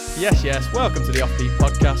Yes. Welcome to the Offbeat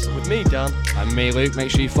Podcast with me, Dan. And me, Luke.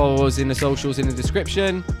 Make sure you follow us in the socials in the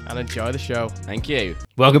description. And enjoy the show. Thank you.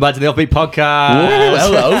 Welcome back to the Offbeat Podcast.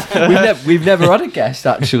 Hello. We've never had a guest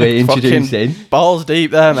actually introducing. Balls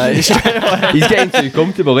deep there, mate. Straight away. He's getting too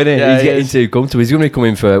comfortable, isn't he? Yeah, he's he getting is. too comfortable. He's going to be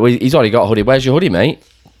coming for. Well, he's already got a hoodie. Where's your hoodie, mate?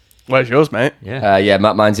 Where's yours, mate? Yeah.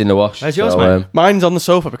 Mine's in the wash. Where's yours, mate? Mine's on the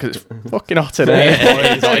sofa because it's fucking hot in here.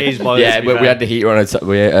 Yeah, we had the heater on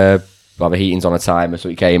the heating's on a timer, so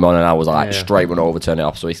it came on, and I was like straight run over, turn it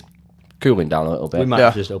off, so it's cooling down a little bit. We might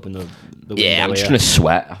Yeah. just open the window. Yeah, I'm just gonna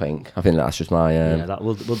sweat. I think that's just my. Yeah,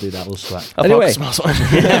 we'll do that. We'll sweat. I Anyway. thought I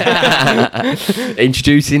smell something.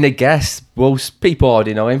 Introducing the guest. Well, people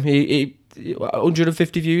already know him. He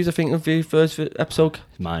 150 views, I think, of the first episode.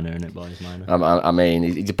 It's minor, isn't it, boys? Minor. I mean,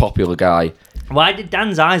 he's a popular guy. Why did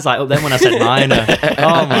Dan's eyes light up then when I said minor?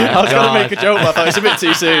 Oh my I was going to god. make a joke, but I thought it's a bit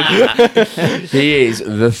too soon. He is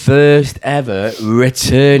the first ever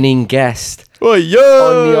returning guest Oh, on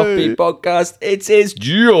the Offbeat Podcast. It is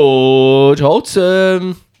George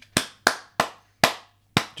Holton.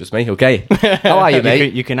 Just me, okay. How are you,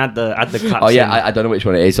 mate? You can add the claps. Oh yeah, in. I don't know which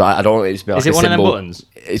one it is. So I don't want it to be like Is it a one of them symbol. buttons?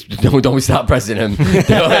 Don't start pressing them.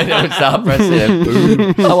 don't start pressing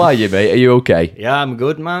them. How are you, mate? Are you okay? Yeah, I'm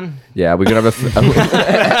good, man. Yeah, we're gonna have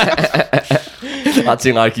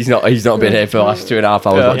acting like he's not been here for the last 2.5 hours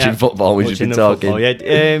watching Yeah. football. We've just Watching been the talking. football,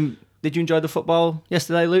 yeah. Did you enjoy the football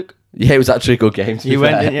yesterday, Luke? Yeah, it was actually a good game. To You be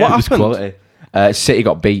went, fair. didn't you? It was happened? quality. City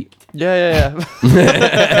got beat. Yeah.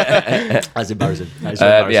 That's embarrassing. That is so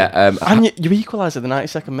embarrassing. And you equalised at the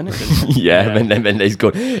 92nd minute, didn't you? Yeah, Mendes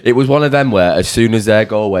good. It was one of them where as soon as their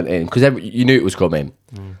goal went in, because you knew it was coming,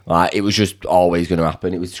 like it was just always going to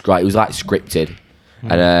happen. It was great. It was like scripted,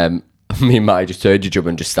 and me and Matty just turned to each other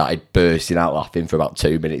and just started bursting out laughing for about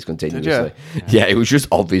 2 minutes continuously. Yeah, it was just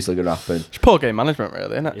obviously going to happen. It's poor game management,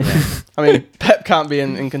 really, isn't it? Yeah. I mean, Pep can't be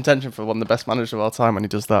in contention for one of the best managers of all time when he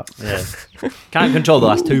does that. Yeah. Can't control the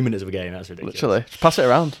last 2 minutes of a game. That's ridiculous. Literally. Just pass it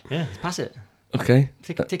around. Yeah, pass it. Okay.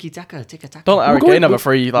 Ticky taka. Don't let Harry Kane have a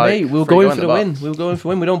free, Mate, we'll free go go in for the box. win. We'll go in for the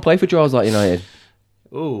win. We don't play for draws like United.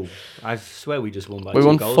 Oh, I swear we just won by We 2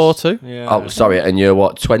 won goals. 4-2. Yeah. Oh, sorry, and you're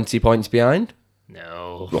what, 20 points behind?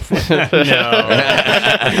 No. Roughly. No.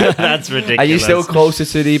 That's ridiculous. Are you still closer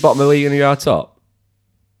to the bottom of the league than you are top?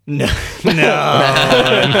 No.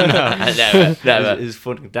 Never. It was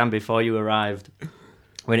funny. Dan, before you arrived,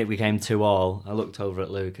 when it became 2-2, I looked over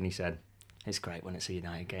at Luke and he said, "It's great when it's a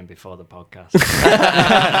United game before the podcast."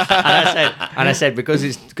 and I said, because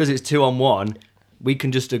it's 2-1, we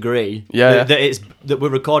can just agree that we're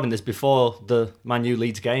recording this before the Man U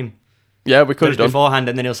Leeds game. Yeah, we could have Just done. beforehand,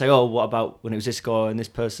 and then he'll say, "Oh, what about when it was this score and this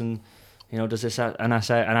person, does this?" And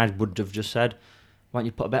I would have just said, "Why don't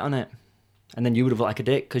you put a bet on it?" And then you would have looked like a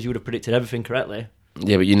dick because you would have predicted everything correctly.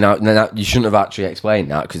 Yeah, but you shouldn't have actually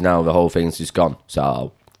explained that because now the whole thing's just gone.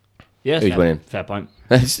 So Yeah, who's winning? Fair point.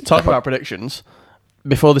 Talking about predictions,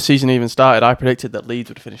 before the season even started, I predicted that Leeds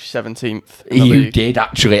would finish 17th. in the You league. did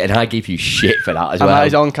actually, and I gave you shit for that as And well. that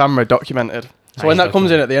is on camera, documented. So That when is that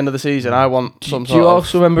comes in at the end of the season, I want some Do you sort of...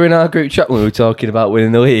 also remember in our group chat when we were talking about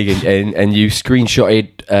winning the league and you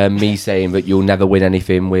screenshotted me saying that you'll never win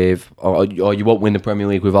anything with or you won't win the Premier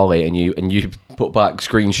League with Ollie and you put back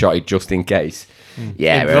screenshotted just in case.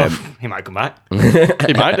 Yeah, He might come back.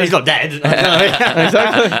 He might do. He's not dead.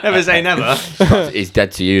 Exactly. Never say never. he's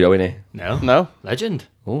dead to you though, isn't he? No. No. Legend.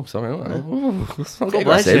 Oh, sorry. legend.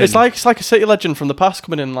 It's like a City legend from the past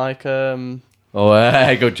coming in like... Good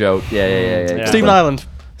joke. Yeah. Yeah. Stephen Ireland.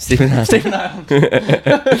 Stephen Ireland. Stephen Ireland.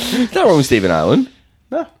 Is that wrong with Stephen Ireland?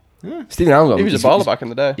 No. Stephen Ireland. He was a baller back in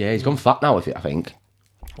the day. Yeah, he's gone fat now with it, I think.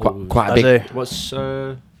 Quite a Has big. he? What's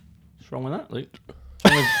wrong with that, Luke?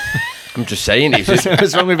 I'm just saying, he's just,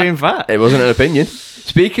 What's wrong with being fat? it wasn't an opinion.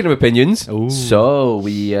 Speaking of opinions, so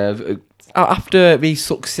we after the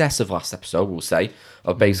success of last episode, we'll say,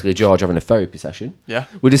 of basically George having a therapy session, Yeah.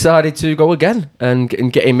 we decided to go again and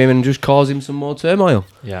get him in and just cause him some more turmoil.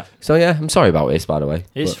 Yeah. So yeah, I'm sorry about this, by the way.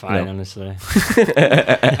 It's But, fine, you honestly. know,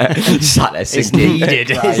 sat there It's singing. needed.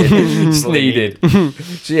 It's needed.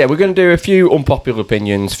 So yeah, we're going to do a few unpopular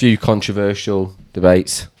opinions, few controversial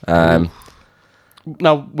debates.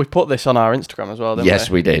 Now, we put this on our Instagram as well, didn't we? Yes,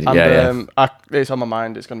 we did. And, Yeah. it's on my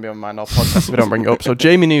mind. It's going to be on my no podcast if we don't bring it up. So,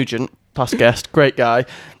 Jamie Nugent, past guest, great guy.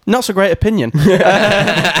 Not so great opinion.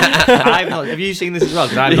 Have you seen this as well?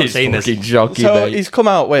 Because I've not He's seen this. fucking jockey, So, mate. he's come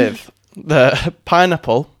out with the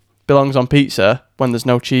pineapple belongs on pizza when there's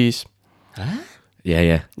no cheese.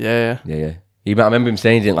 Yeah. Yeah. I remember him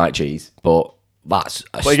saying he didn't like cheese, but that's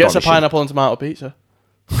But he gets a astonishing. pineapple and tomato pizza.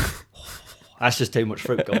 That's just too much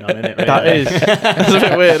fruit going on, isn't it? Really? That is. That's a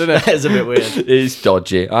bit weird, isn't it? That is a bit weird. It's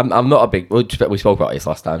dodgy. I'm not a big. We spoke about this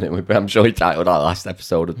last time, didn't we? I'm sure we titled our last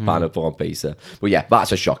episode of Pineapple on Pizza. But yeah,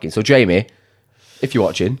 that's a shocking. So Jamie, if you're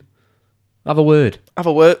watching, have a word. Have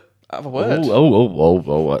a word. Have a word.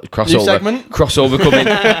 Oh. Crossover. New segment? Crossover coming.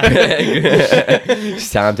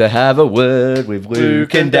 It's time to have a word with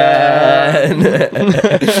Luke and Dan.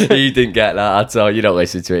 You didn't get that at all. You don't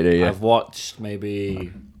listen to it, do you? I've watched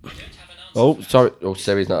maybe. Oh, sorry. Oh,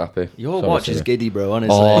 Siri's not happy. Your Sorry, watch Siri. is giddy, bro.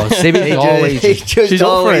 Honestly. Oh, Siri's always. She's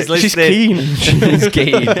up for it. She's keen. She's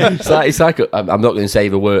keen. It's like I'm not going to say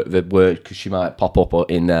the word because she might pop up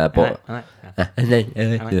in there, but.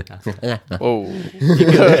 Whoa. You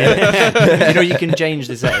know, you can change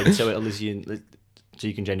the setting so it'll listen. So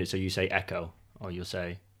you can change it so you say Echo or you'll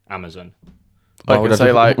say Amazon. I can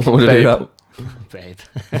say like, What would I do babe.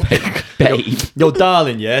 Babe. Babe. Yo,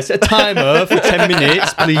 darling, yeah? Set a timer for 10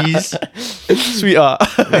 minutes, please. Sweetheart.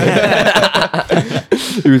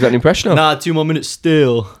 Who was that an impression of? Nah, 2 more minutes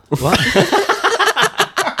still. What?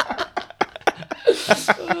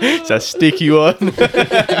 It's a sticky one.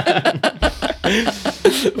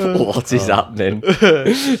 What is happening?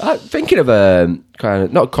 Thinking of kind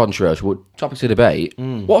of not controversial, but topics of debate.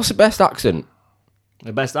 What's the best accent?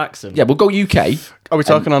 The best accent? Yeah, we'll go UK. Are we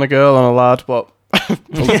talking on a girl, on a lad? What?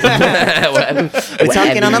 We're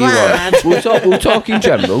talking on a lad. We'll talk in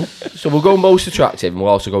general. So we'll go most attractive and we'll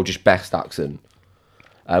also go just best accent.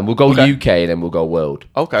 And we'll go Okay. UK and then we'll go world.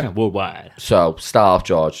 Okay. Worldwide. So, start off,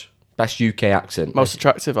 George. Best UK accent. Most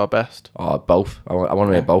attractive or best? Oh, both. I want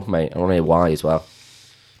to hear both, mate. I want to hear why as well.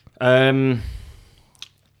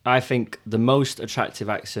 I think the most attractive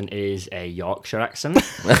accent is a Yorkshire accent.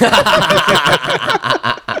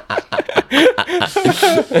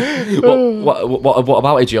 What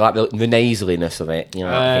about it? Do you like the nasaliness of it? You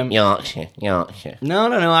know, Yorkshire. No.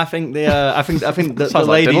 I think I think the Sounds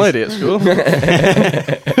like ladies. Din Lady at school.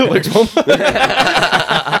 Looks mum.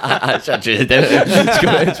 It's actually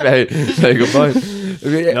it's very good point.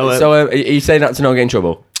 No, So, are you saying that to not get in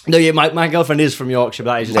trouble? No, yeah, my girlfriend is from Yorkshire,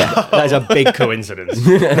 but that is a big coincidence.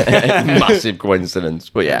 Massive coincidence,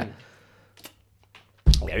 but yeah.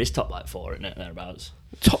 Yeah, it's top like 4, isn't it? Thereabouts.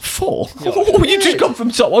 Top 4? Oh, you just gone from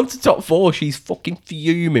top 1 to top 4. She's fucking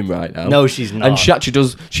fuming right now. No, she's not. And she actually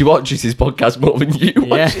she watches his podcast more than you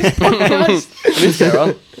watch his podcast. Let's get her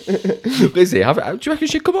on. Lizzie, do you reckon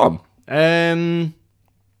she'd come on?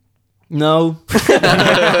 No.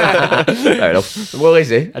 Fair enough. Well,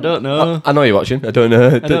 Lizzie, I don't know. I know you're watching. I don't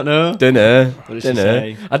know. don't know. Don't know. What does she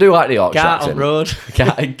say? I do like the Yorkshire Cat accent. on road.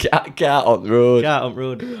 Cat on the road. Cat on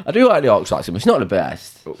road. I do like the Yorkshire accent. It's not the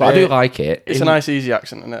best, but I do like it. It's a nice, easy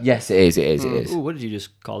accent, isn't it? Yes, it is. It is. It is. Ooh, what did you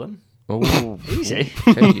just call them? Oh, Easy.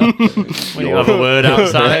 When you have a word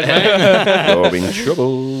outside, mate. you're in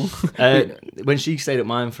trouble. When she stayed at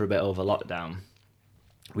mine for a bit over lockdown,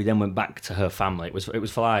 we then went back to her family. It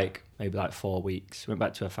was for like maybe like 4 weeks. Went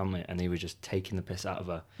back to her family, and he was just taking the piss out of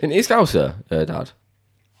her. In his house, her dad.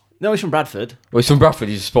 No, he's from Bradford. Well, he's from Bradford.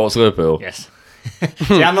 He supports Liverpool. Yes.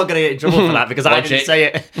 See, I'm not going to get in trouble for that because I didn't say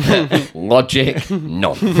it. Logic,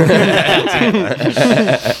 none.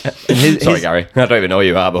 Sorry, Gary. I don't even know who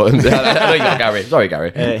you are, but I know you're Gary. Sorry, Gary.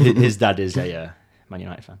 His dad is a Man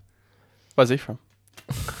United fan. Where's he from?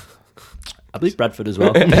 I believe Bradford as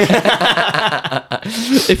well.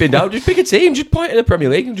 If in doubt, just pick a team. Just point at the Premier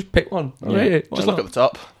League and just pick one. Right, Just look at the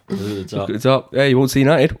top. Look at the top. Yeah, you won't see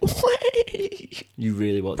United. You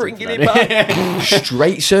really want to Bringing it back.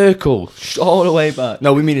 Straight circle. All the way back.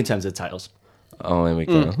 No, we mean in terms of titles. Oh, there we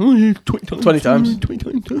go. Oh, yeah, 20 times.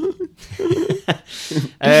 20 times.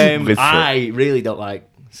 I really don't like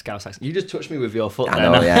Scouse accent. You just touched me with your foot I there.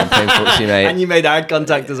 know, yeah. I'm playing footsie, mate. And you made eye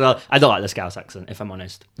contact as well. I don't like the Scouse accent, if I'm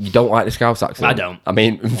honest. You don't like the Scouse accent? I don't. I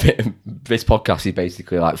mean, this podcast is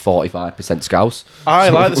basically like 45% Scouse. I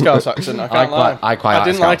like the Scouse accent. I can't lie. I quite like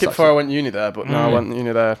didn't Scouse like it before I accent. went uni there, but now I went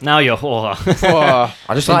uni there. Now you're whore. Oh,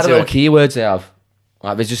 I just like the into little keywords they have.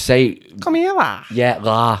 Like they just say, come here, la. yeah,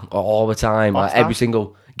 la, all the time. Like What's every that?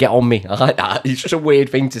 single, get on me. I like that. It's just a weird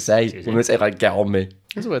thing to say when they say like, get on me.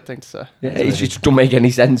 It's a weird thing to say. Yeah, it just don't make any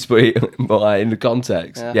sense, but like, in the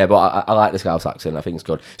context. Yeah. Yeah, but I like the Scouse accent. I think it's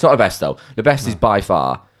good. It's not the best though. The best is by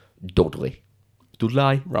far Dudley.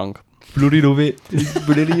 Dudley. Wrong. Bloody love it.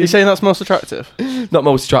 You're saying that's most attractive? Not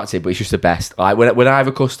most attractive, but it's just the best. Like when I have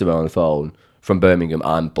a customer on the phone from Birmingham,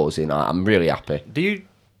 I'm buzzing. I'm really happy. Do you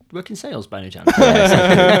work in sales by any chance?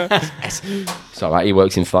 Yes. It's all right. He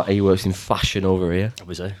works in fashion over here.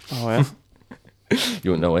 Obviously. Oh, yeah.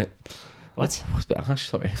 You wouldn't know it. What? What's a bit harsh?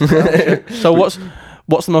 Sorry. So what's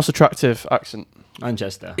the most attractive accent?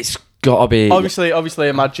 Manchester. It's gotta be. Obviously,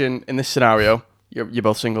 imagine in this scenario, you're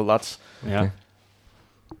both single lads. Yeah.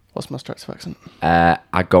 What's my attractive accent?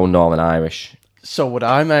 I'd go Northern Irish. So would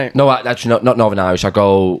I, mate. No, actually, not Northern Irish. I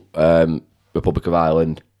go Republic of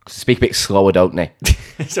Ireland. 'Cause they speak a bit slower, don't they?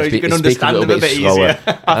 So you Speak- can they speak understand a them little a bit bit slower. easier.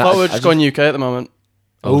 I thought we were just going UK at the moment.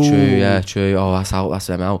 Oh, true, Ooh. yeah, true. Oh, that's out, that's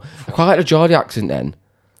them out. I quite like the Geordie accent then.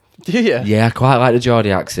 Do you? Yeah, I quite like the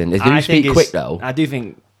Geordie accent. They do I think speak quick though. I do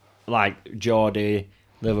think, like, Geordie,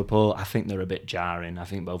 Liverpool, I think they're a bit jarring. I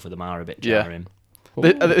think both of them are a bit Yeah. jarring.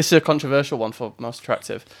 This is a controversial one for most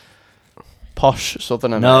attractive. Posh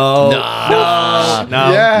Southerner. mate. No.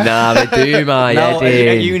 Yeah. Nah, they do, my No, at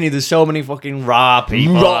Eddie. uni there's so many fucking raw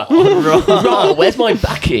people. Raw, where's my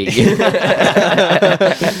backing?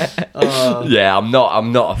 Yeah, I'm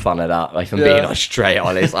not a fan of that. Like, if I'm Yeah. being straight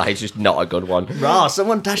honest, like, it's just not a good one. Raw,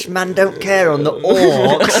 someone dash man don't care on the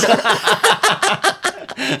orcs.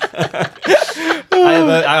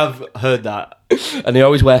 I have heard that. And they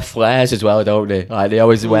always wear flares as well, don't they? Like, they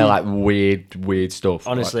always wear like weird stuff.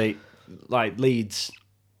 Honestly, like Leeds.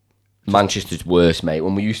 Like, Manchester's worse, mate.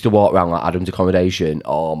 When we used to walk around like Adams accommodation,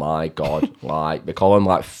 oh my god, like they call them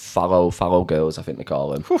like fallow girls, I think they call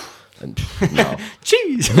them. And no,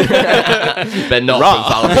 Cheese. they're not from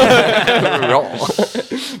Fallow.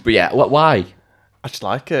 But yeah, why? I just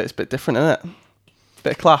like it. It's a bit different, isn't it?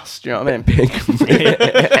 Bit of class. Do you know what I mean?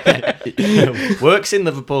 Works in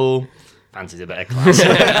Liverpool. Fancies a bit of class.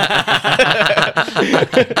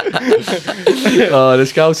 Oh, the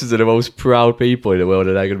Scousers are the most proud people in the world,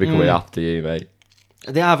 and they're going to be coming after you, mate.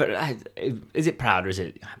 They have. Is it proud or is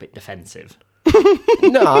it a bit defensive?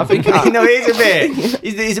 No, I think. No, it is a bit.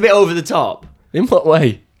 He's a bit over the top. In what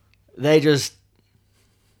way? They do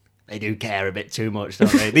care a bit too much,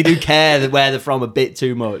 don't they? They do care where they're from a bit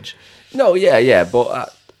too much. No, yeah,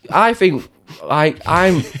 but I think like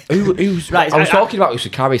who's Right, I was I- talking about this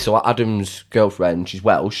with Carrie, so Adam's girlfriend, she's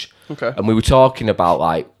Welsh, Okay. and we were talking about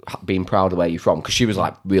like being proud of where you're from because she was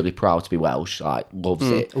like really proud to be Welsh, like loves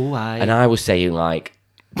it, Ooh, aye. and I was saying like,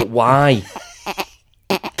 but why?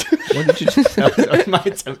 What did you just say? My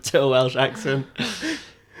attempt to a Welsh accent.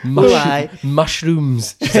 Mushrooms.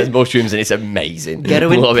 Mushrooms. She says mushrooms, and it's amazing. Get a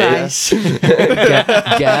win Love it. price.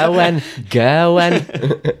 Going.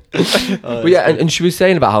 But yeah, and she was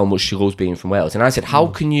saying about how much she loves being from Wales, and I said, how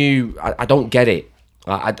can you? I don't get it.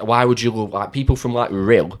 Why would you love like people from like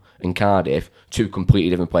Rhyl and Cardiff, two completely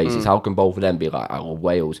different places? How can both of them be like, I love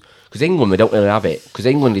Wales? Because England, we don't really have it. Because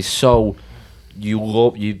England is so.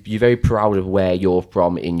 You're very proud of where you're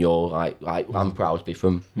from in your like I'm proud to be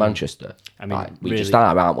from Manchester. I mean, like, we really- just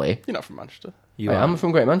are, aren't we? You're not from Manchester. You I are. am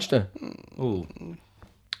from Great Manchester. Ooh.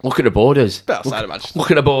 Look at the borders. Bit outside of Manchester.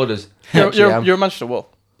 Look at the borders. Actually, You're a Manchester Wolf.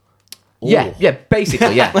 yeah,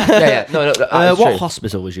 basically, yeah. No, that's What true.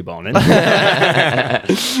 hospital was you born in? But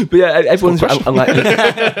yeah, everyone's I'm like, you've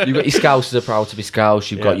got your Scousers are proud to be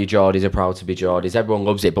Scouse, you've got your Geordies are proud to be Geordies. Everyone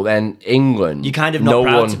loves it, but then England, You're kind of not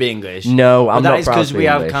proud to be English. No, I'm But not that is proud because to we be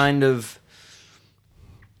have English. kind of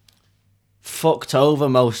fucked over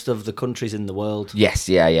most of the countries in the world. Yes,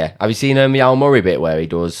 yeah. Have you seen the Al Murray bit where he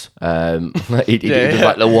does, he does Yeah.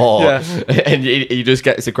 like the war, Yeah. and he just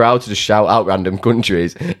gets the crowd to just shout out random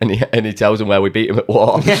countries, and he tells them where we beat them at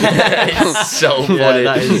war. It's so funny,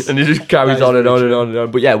 that is- and he just carries that is on and really on and true. on and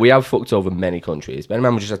on. But yeah, we have fucked over many countries. Bear in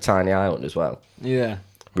mind, we're just a tiny island as well. Yeah.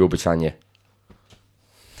 Rule Britannia.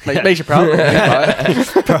 Makes you proud.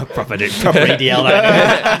 Proper EDL.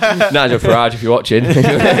 Like. Nigel Farage, if you're watching,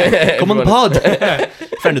 Come on the pod.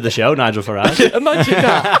 Friend of the show, Nigel Farage. Imagine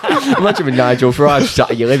that. Imagine with Nigel Farage sat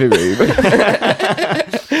in your living room.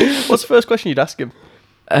 What's the first question you'd ask him?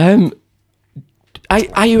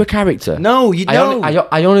 Are you a character? No, you don't.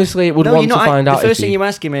 I honestly would want to find out. The first if thing you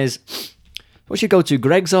ask him is, what's your go-to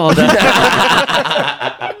Greg's order?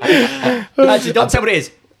 Actually, don't tell what it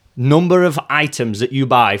is. Number of items that you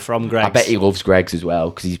buy from Greg's. I bet he loves Greg's as well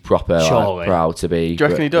because he's proper like, Surely. proud to be. Do you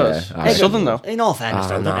reckon he does? Yeah, Hey, I reckon. Southern though. In all fairness, Oh,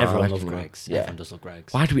 though, no, I everyone reckon loves he Greg's. will. Yeah. Everyone does love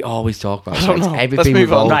Greg's. Why do we always talk about I don't sex? know. Everything Let's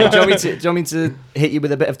move on. revolves- Right, do you want me to hit you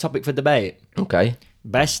with a bit of topic for debate? Okay.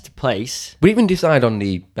 Best place. We didn't even decide on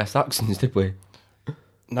the best accents, did we?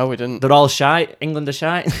 No, we didn't. They're all shite. England are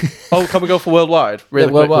shite. Oh, can we go for worldwide? Really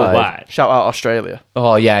Yeah, quick. worldwide. Worldwide. Shout out Australia.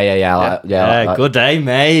 Oh yeah. Good day,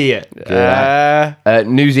 mate.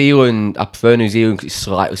 New Zealand. I prefer New Zealand because it's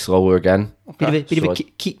slightly slower again. Bit of a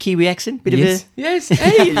Kiwi accent. Bit Yes.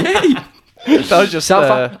 Hey. that was just.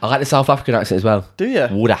 I like the South African accent as well. Do you?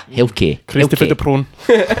 Woda, Hilke. Christopher De Prun.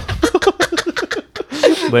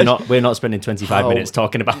 We're not spending 25 minutes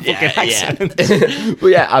talking about fucking accents. But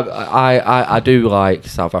yeah, I do like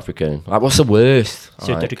South African. Like, what's the worst? South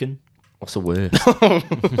Like, African. what's the worst?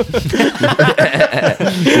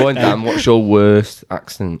 Go on, Dan. What's your worst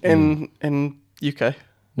accent? In UK.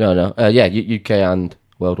 No. Yeah, UK and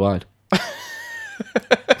worldwide.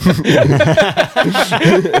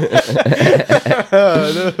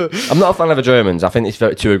 I'm not a fan of the Germans. I think it's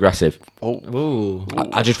too aggressive. Ooh.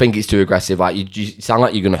 I just think it's too aggressive. Like you sound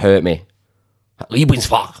like you're gonna hurt me.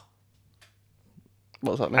 Lebensfach.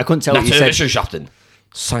 What's that mean? I couldn't tell what you said. Naturwissenschaften.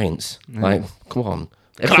 Science. Like, come on.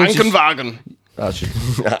 Everything's just- Krankenwagen. I was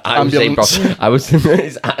saying Ambulance. I was.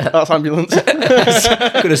 That's ambulance.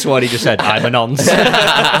 Could have sworn he just said, I'm a nonce. Clip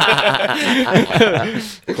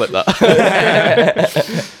that.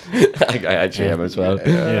 I actually am as well.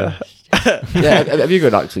 Yeah. Yeah. Have you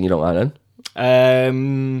got an accent you don't like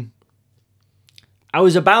then? I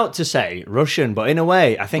was about to say Russian, but in a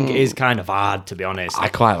way, I think it is kind of hard, to be honest. I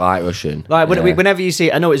quite like Russian. Like Yeah. whenever you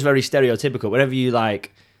see, I know it's very stereotypical. Whenever you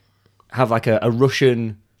like have like a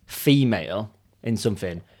Russian female in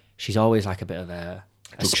something, she's always like a bit of a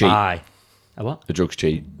spy. A what? The drugs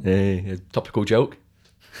cheat. Yeah, topical joke.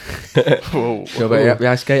 Whoa. Know about the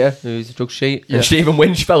ice skater who's a drugs cheat? Yeah. And Stephen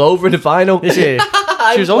Winch fell over in the final. Is she?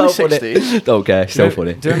 She was only So funny. 60. Don't care. So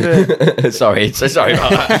funny. Do you remember? sorry about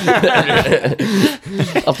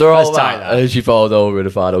that. After all Let's tie that, that. she falls over in the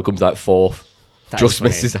final, comes like fourth. That Just is funny.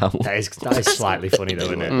 misses out. That is slightly funny though,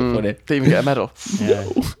 isn't it? Funny. Didn't even get a medal. Yeah.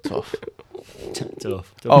 Tough.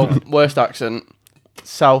 Tough. Oh, worst accent.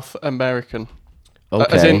 South American.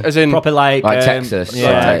 Okay. As in. Proper like Texas.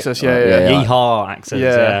 Yeah. Like Texas, yeah. Yeehaw accents.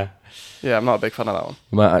 Yeah. Yeah. Yeah, I'm not a big fan of that one.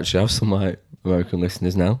 We might actually have some like American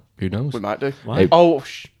listeners now. Who knows? We might do. Why? Oh,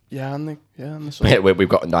 yeah, and the Yeah, we've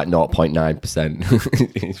got like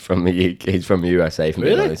 0.9%. He's from the UK, he's from the USA. If I'm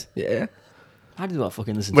being Really? honest. Yeah. I did not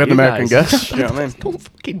fucking listen We to had an you American guys. guest. You know what I mean? Don't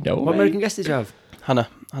fucking know. What mate. American guest did you have?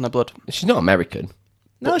 Hannah Blood. She's not American.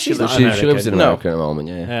 No, she's not She American. lives in No. America at the moment.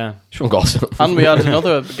 Yeah. Yeah. She's from Gotham. And we had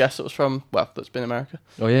another guest that was from, that's been America.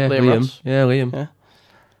 Oh yeah, Liam Liam. Ross. Yeah, Liam. Yeah.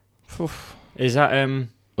 Oof, Is that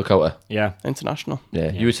Lakota. yeah. international.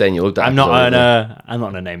 Yeah. You were saying you loved that. I'm not episode,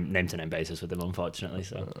 on a name to name basis with him, unfortunately,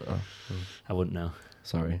 so I wouldn't know.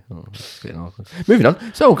 Sorry. Oh, it's getting awkward. Moving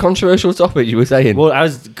on. So, controversial topic you were saying. Well,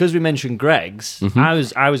 because we mentioned Greg's,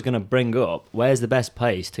 Mm-hmm. I was going to bring up where's the best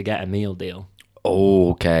place to get a meal deal,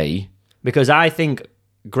 Okay. because I think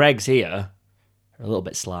Greg's here are a little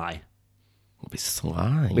bit sly, A bit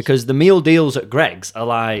sly. because the meal deals at Greg's are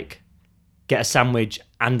like get a sandwich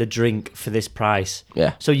and a drink for this price.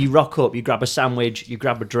 Yeah. So you rock up, you grab a sandwich, you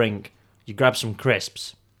grab a drink, you grab some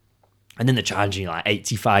crisps, and then they're charging you like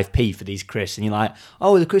 85p for these crisps, and you're like,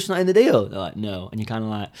 oh, the crisps not in the deal? They're like, no, and you're kind of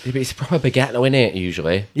like, Yeah, but it's a proper baguette though, isn't it,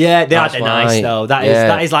 usually? yeah, they're That's nice why- though.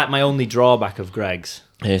 That is like my only drawback of Greg's.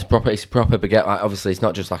 Yeah, it's proper baguette. Like, obviously, it's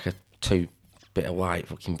not just like a 2 bit of white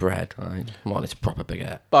fucking bread. Like, come on, it's a proper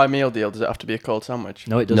baguette. By meal deal, does it have to be a cold sandwich?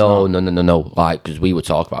 No, it does No, not. no. Like, because we were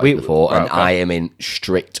talking about We- it before, and Right, okay. I am in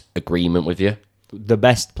strict agreement with you. The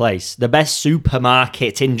best place, the best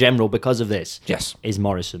supermarket in general because of this Yes. is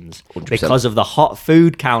Morrison's. 100%. Because of the hot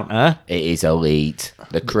food counter. It is elite.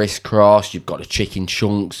 The crisscross, you've got the chicken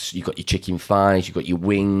chunks, you've got your chicken thighs, you've got your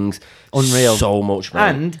wings. Unreal. So much, mate.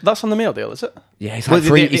 And That's on the meal deal, is it? yeah, it's well, like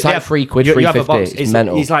free. they- It's they like have- £3, you have a box. £3.50. It's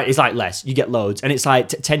mental. It's like less. You get loads, and it's like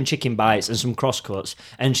 10 chicken bites and some cross cuts.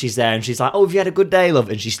 And she's there, and she's like, "Oh, have you had a good day, love?"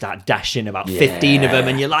 And she starts dashing about 15 of them,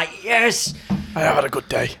 and you're like, "Yes, I have had a good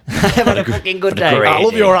day. I've had a fucking good day." great I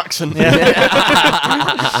love your accent.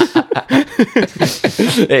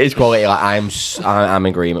 It is quality. Like I'm in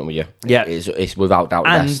agreement with you. Yeah. it's without doubt.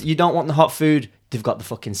 And best. you don't want the hot food. They've got the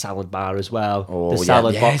fucking salad bar as well. Oh, the yeah,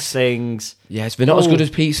 salad yes. box things. Yes, they're not as Oh. good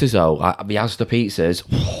as pizzas though. Like the Asda pizzas.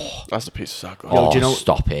 That's the piece of so good. Yo, Oh, do you know-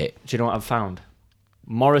 stop it. Do you know what I've found?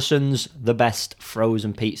 Morrison's the best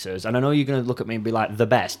frozen pizzas, and I know you're gonna look at me and be like, "The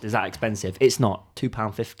best? Is that expensive?" It's not.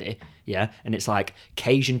 £2.50. Yeah, and it's like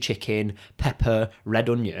Cajun chicken, pepper, red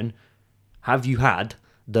onion. Have you had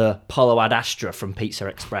the Polo ad Astra from Pizza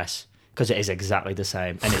Express? Because it is exactly the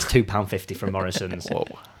same, and it's £2.50 from Morrison's. Whoa.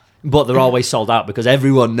 But they're always sold out because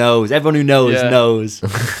everyone who knows Yeah. knows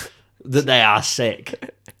that they are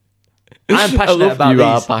sick. I'm I passionate love about you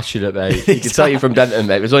are these. passionate, mate. You can tell you from Denton,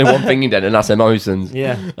 mate. There's only one thing in Denton, and that's a Morrison's.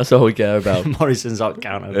 Yeah. That's all we care about. Morrison's hot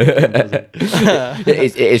counter.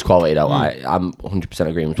 It is quality though. I'm 100%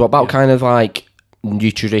 agreeing. What about kind of like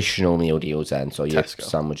your traditional meal deals then? So your Tesco,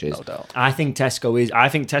 sandwiches. no doubt. I think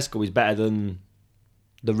Tesco is better than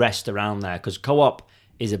the rest around there because Co-op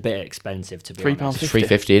is a bit expensive to be honest. It's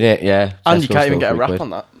 $3.50, isn't it? Yeah. And you Tesco's can't even still get a wrap £3. on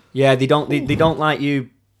that. Yeah, they don't like you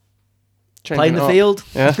Changing playing the it up. field.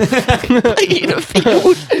 Yeah.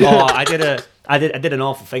 Oh, I did an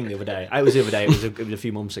awful thing the other day. It was a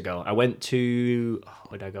few months ago. I went to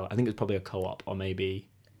where did I go? I think it was probably a Co-op or maybe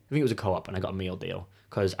I think it was a Co-op, and I got a meal deal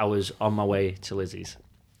because I was on my way to Lizzie's,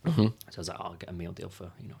 So I was like, I'll get a meal deal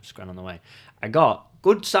for just grand on the way. I got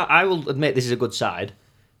good side. I will admit this is a good side.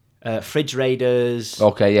 Fridge Raiders.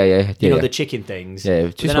 Okay, yeah. You know the chicken things. Yeah,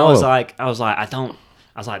 But too then small. I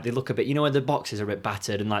was like, they look a bit. You know, where the boxes are a bit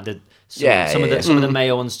battered and like some of the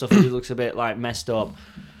mayo and stuff. It looks a bit like messed up.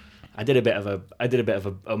 I did a bit of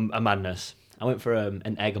a madness. I went for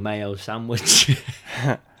an egg mayo sandwich.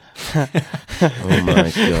 Oh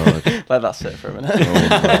my god. Let that sit for a minute. Oh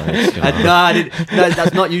my god. I didn't. No,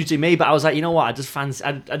 that's not usually me. But I was like, you know what? I just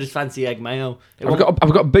fancy egg mayo. I've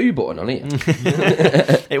got a boo button on it.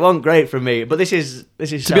 It wasn't great for me. But this is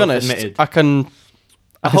To be honest, self-admitted. I can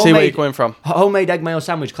see where you're coming from. Homemade egg mayo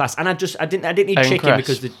sandwich class, and I didn't need Egg and chicken cress.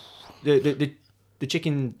 because the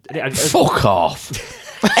chicken. Fuck off.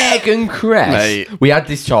 Egg and cress. Mate. We had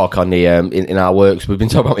this talk on the in our works. We've been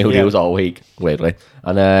talking about meal deals all week, weirdly.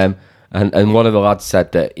 And one of the lads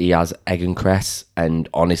said that he has egg and cress, and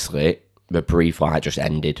honestly, the brief just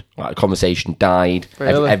ended. Like the conversation died.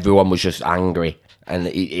 Really? Everyone was just angry, and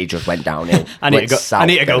it just went downhill. I need to go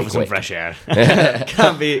very for some quick. fresh air.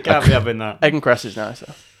 can't be having that. Egg and cress is nice,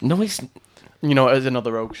 though. No, it's You know, as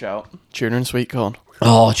another rogue shout, tuna and sweet corn.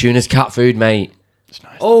 tuna's cat food, mate. It's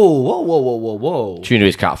nice. Oh, whoa. Tuna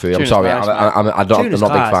is cat food. I'm Tuna's sorry, nice, I'm not a Tuna's big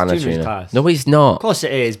class, fan of tuna's tuna. class. No, it's not. Of course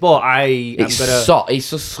it is, but It's it's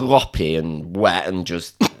so sloppy and wet and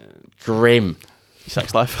just grim.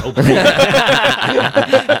 Sex life.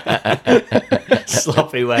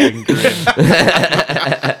 sloppy wet and grim.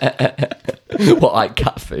 What, like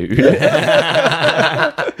cat food?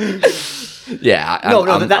 Yeah.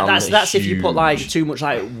 That's if you put like huge. too much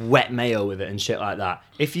like wet mayo with it and shit like that.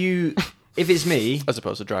 If it's me, As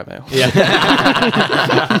opposed to dry mayo.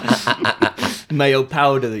 mayo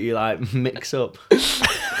powder that you like mix up.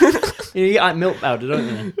 You get like milk powder, don't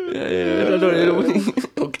you?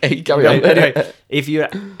 Okay, carry on. Anyway, if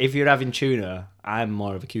you're having tuna, I'm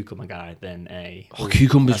more of a cucumber guy than a.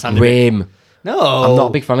 Cucumber's That sounded grim. No, I'm not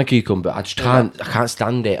a big fan of cucumber. I just can't. I can't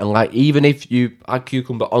stand it. And like, even if you add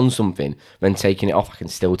cucumber on something, then taking it off, I can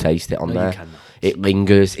still taste it on you there. cannot. It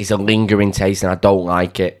lingers. It's a lingering taste, and I don't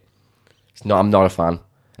like it. I'm not a fan.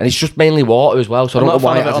 And it's just mainly water as well. So I'm I don't not a know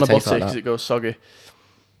fan why of it it has on a a taste butty like because that. it goes soggy.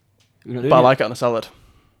 You're not doing But I it? like it on a salad.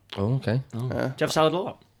 Oh, okay. Do you have salad a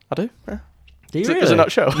lot? I do. Yeah. Do you Does it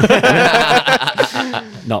not show?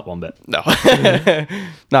 Not one bit. No.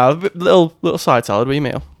 No, little side salad with your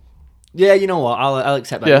meal. Yeah, you know what? I'll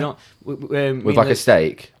accept that. Yeah. You know, With like a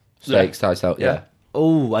steak. Yeah. Steak style salad. Yeah.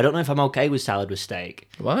 Oh, I don't know if I'm okay with salad with steak.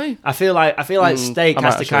 Why? I feel like steak I has might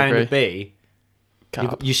to actually kind of be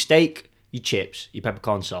Carb. you steak, your chips, your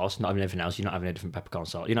peppercorn sauce. Not having anything else. You're not having a different peppercorn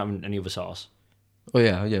sauce. You're not having any other sauce. Oh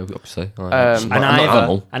yeah, obviously. And I'm not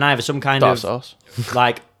animal. And either some kind Dark of sauce.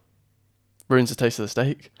 like Ruins the taste of the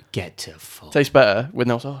steak. get to fuck. Tastes better with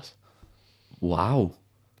no sauce. Wow.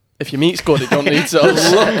 If your meat's good, it don't need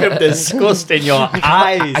sauce. Look of disgust in your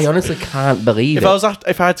eyes. I honestly can't believe If it.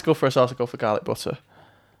 I had to go for a sauce, I'd go for garlic butter.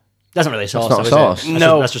 That's not really a sauce. not a though, sauce. Is it?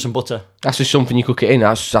 No. That's just some butter. That's just something you cook it in.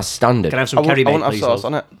 That's standard. Can I have some I curry won't mate, have please? sauce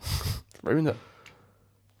love? on it. Ruined it.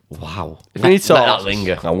 Wow. If you need Let sauce, that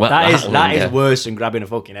linger. That is worse than grabbing a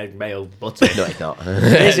fucking egg mayo butter. No, it's not.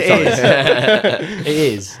 Yes, it is. It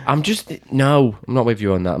is. I'm not with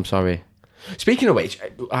you on that. I'm sorry. Speaking of which,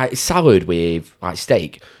 salad with like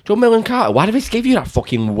steak. John Millen Carter, why do they give you that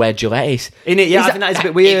fucking wedge of lettuce? In it, yeah, I think that is a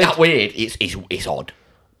bit weird. Is that weird? It's odd.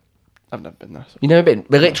 I've never been there. So. You know, they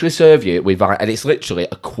literally serve you with like, and it's literally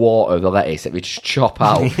a quarter of the lettuce that they just chop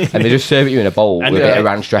out, and they just serve it you in a bowl with a bit of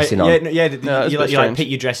ranch dressing on. Yeah, it's a you bit like strange. pick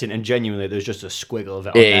your dressing, and genuinely, there's just a squiggle of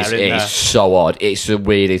it on It there. is. isn't It there? is so odd. It's the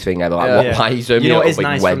weirdest thing ever. Like, Yeah. why is there You know what a is big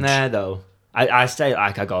nice wedge? from there though? I say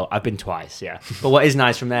like I've been twice, yeah. But what is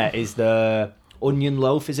nice from there is the onion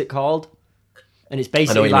loaf. Is it called? And it's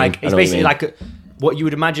basically like what you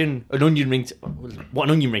would imagine an onion ring. What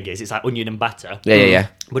an onion ring is? It's like onion and batter. Yeah.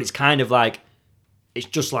 But it's kind of like it's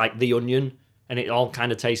just like the onion, and it all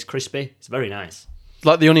kind of tastes crispy. It's very nice. It's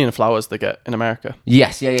like the onion and flowers they get in America.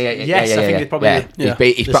 Yes. Yeah. Yes, I think it's probably yeah. Yeah.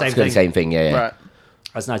 It's the practically same the same thing. Yeah. Right.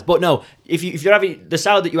 That's nice. But no, if you're having the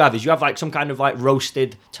salad that you have is you have like some kind of like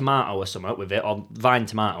roasted tomato or something with it, or vine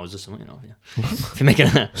tomatoes or something, you know. Yeah. If you're making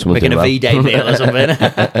a well. V-Day meal or something.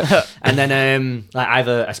 And then like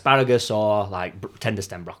either asparagus or like tender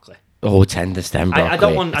stem broccoli. Oh, tender stem broccoli. I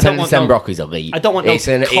don't want tender stem no- broccoli's elite. I don't want it's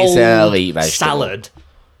no an cold elite vegetable. salad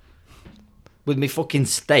with me fucking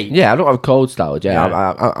steak. Yeah, I don't have cold salad. Yeah,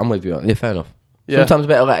 Yeah. I'm with you. Yeah, fair enough. Yeah. Sometimes a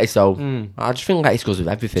bit of lettuce, though. I just think lettuce goes with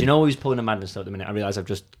everything. Do you know who's pulling a madness though at the minute? I realise I've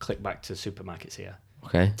just clicked back to supermarkets here.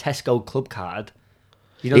 Okay. Tesco Club Card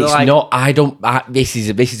You know, It's not. I don't. This is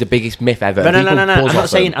the biggest myth ever. No. People buzz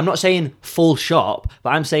off them. I'm not saying full shop,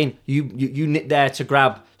 but I'm saying you nip there to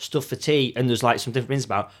grab stuff for tea, and there's like some different things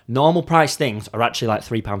about normal price things are actually like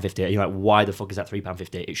 £3.50. And you're like, why the fuck is that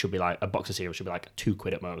 £3.50? It should be like a box of cereal should be like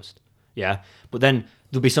 £2 at most. Yeah, but then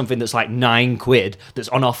there'll be something that's like £9 that's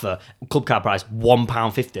on offer, club card price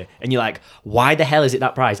 £1.50, and you're like, why the hell is it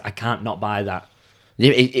that price? I can't not buy that.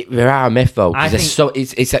 Yeah, there are a myth though. I It's think-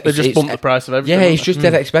 They just bump the price of everything. Yeah, don't it's they? just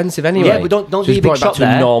dead expensive anyway. Yeah, but don't So do just your brought big it back shop to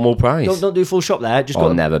there. normal price. Don't do full shop there. Just Oh,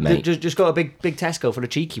 go, never, mate. Just go to a big Tesco for the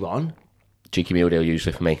cheeky one. Cheeky meal deal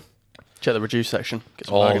usually for me. Check the reduced section. Get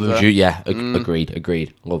some Oh, bargains there. yeah,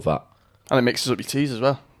 agreed. Love that. And it mixes up your teas as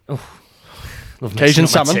well. Love Cajun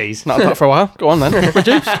mixing up my salmon. teas. Not had that for a while. Go on then.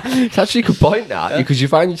 Reduce. It's actually a good point that because you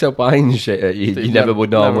find yourself buying shit that you never would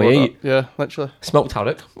normally eat. Yeah, literally. Smoked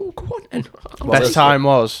haddock. Oh, go on then. Best time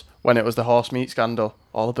was when it was the horse meat scandal.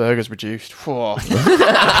 All the burgers reduced. Whoa.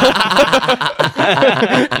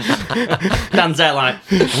 Dan's there like,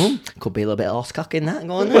 could be a little bit of horse cock in that.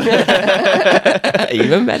 Go on.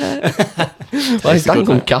 Even better. Why is Dan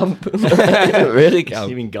on camp? Really camp.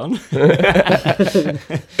 You mean gone?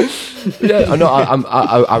 Yeah, no,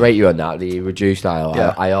 I rate you on that. The reduced aisle.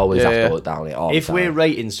 Yeah. I always have Yeah. to look down it all If the we're time.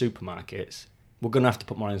 rating supermarkets, we're gonna have to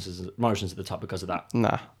put Morrison's at the top because of that.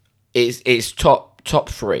 Nah. It's top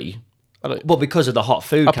three. But because of the hot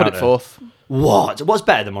food, I put it counter. fourth. What? What's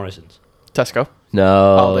better than Morrison's? Tesco.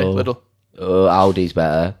 No. Aldi. Lidl. Aldi's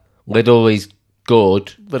better. Lidl is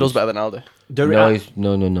good. Lidl's better than Aldi.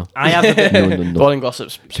 No. I have a bit. No. Bowling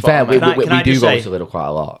Glossop's To be fair, we Can I do just go say- to Lidl quite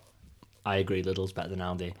a lot. I agree, Lidl's better than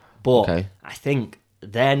Aldi, but Okay. I think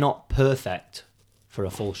they're not perfect for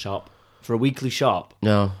a full shop, for a weekly shop.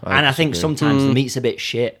 No. And I think disagree. sometimes the meat's a bit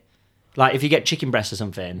shit. Like if you get chicken breasts or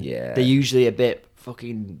something, Yeah. they're usually a bit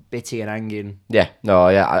fucking bitty and hanging. Yeah, no,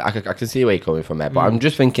 yeah, I can see where you're coming from there, but I'm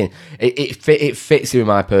just thinking it fits with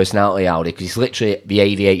my personality, Aldi, because it's literally the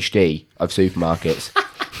ADHD of supermarkets,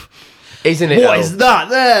 isn't it? What is that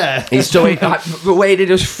there? It's so like, the way they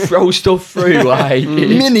just throw stuff through, like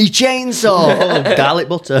Mini chainsaw. Oh, garlic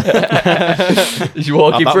butter. you're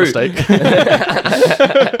walking That through, mistake.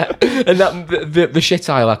 and that the shit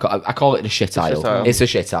aisle, I call it the shit aisle. aisle. It's a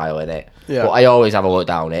shit aisle, innit? Yeah. But I always have a look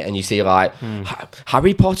down it, and you see like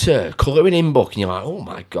Harry Potter colouring in book, and you're like, oh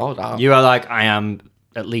my god, that. You are like, I am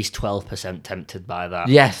at least 12% tempted by that.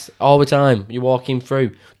 Yes, all the time. You're walking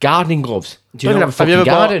through gardening gloves. Do you Don't know- even have a fucking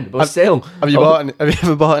garden, but still. Have you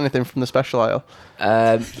ever bought anything from the special aisle?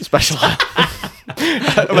 Special aisle.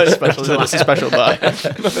 Special. That's a special buy.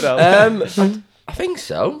 Nothing else. I think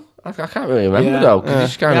so. I can't really remember though. 'Cause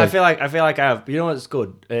it's kind Yeah, I of feel like I have. But you know what's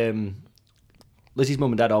good? Lizzie's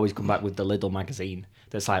mum and dad always come back with the Lidl magazine.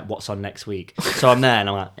 That's like, what's on next week? So I'm there and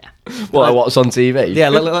I'm like, yeah, what's on TV. yeah.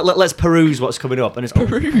 Let's peruse what's coming up. And it's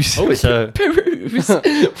Peruse. Oh, it's a Peruse.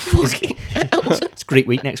 Fucking hell. it's Greek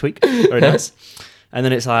week next week. Very nice. And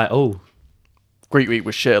then it's like, oh, Greek week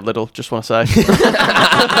was shit at Lidl, just want to say.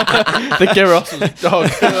 The gyros was dog.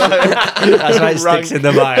 that's why it sticks in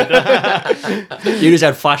the mind. You just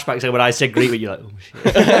had flashbacks when I said Greek week. You're like, oh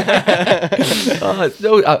shit.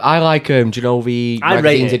 No, I like do you know the I rate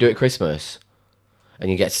magazines they it. do at Christmas?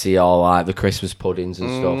 And you get to see all like the Christmas puddings and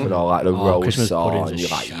stuff, and all like the roast Christmas sauce, puddings and are you're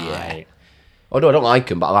like, shite. yeah. Oh no, I don't like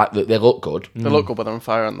them, but I like they look good. They look good, but they're on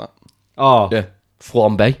fire on that. Oh, Yeah,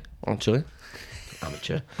 flambe actually.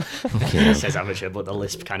 Amateur. it says amateur, but the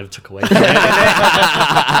lisp kind of took away from it.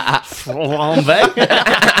 Flambe.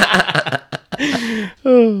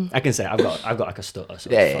 I can say I've got like a stutter. So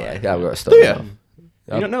it's fine. Yeah. I've got a stuff. Yeah.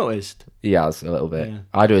 You not noticed? He has a little bit. Yeah.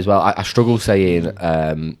 I do as well. I struggle saying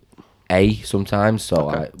A sometimes. So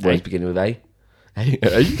like words beginning with A.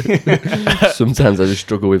 Sometimes I just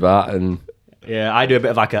struggle with that, and Yeah, I do a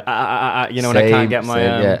bit of like a, you know, when I can't get my.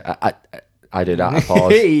 yeah. I do that. I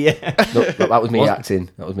pause. yeah. No, that was me acting.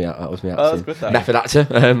 That was me acting. Oh, that's good, that. Method actor.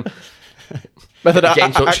 Method Get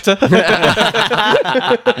in touch. actor.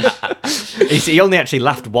 He only actually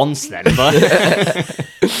laughed once then, but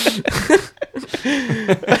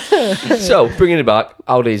So bringing it back,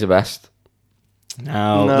 Aldi's the best.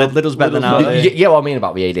 no, No, Lidl's better than Lidl's Aldi. You get what I mean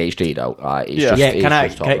about the ADHD though. Like, it's Yeah. just, Yeah, it's can I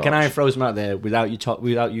just top can I notch. throw some out there without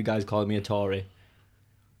you guys calling me a Tory?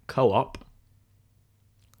 Co-op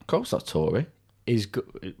Of course, that's Tory. is good.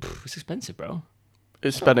 It's expensive, bro.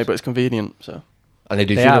 It's spenny, but it's convenient, so And they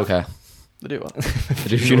do They funeral have. care. they do what? They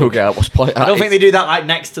do funeral care. What's the point? I don't think they do that like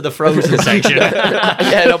next to the frozen section.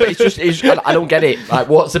 Yeah, no, but it's just I don't get it. Like,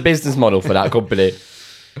 what's the business model for that company?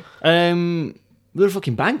 They're a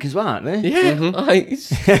fucking bank as well, aren't they? Yeah, like,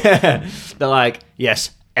 it's- They're like, yes,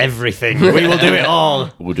 everything. We will do it all.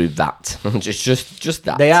 We'll do that. just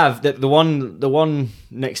that. They have the one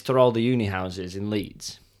next to all the uni houses in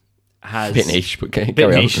Leeds has Bit niche, but bit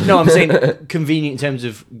carry on. niche. No, I'm saying convenient in terms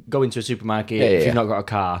of going to a supermarket if you've not got a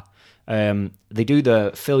car. They do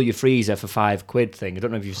the fill your freezer for £5 thing. I don't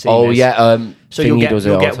know if you've seen. Oh this. yeah. So you'll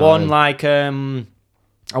get one like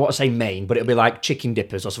I want to say main, but it'll be like chicken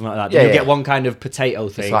dippers or something like that. Yeah, You'll yeah. get one kind of potato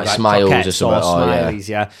thing, like Smiles or croquettes something. Oh, yeah. Smileys,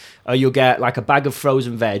 yeah. Or you'll get like a bag of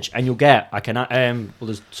frozen veg, and you'll get like well,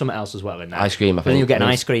 there's something else as well in there. Ice cream, I But then think. you'll get an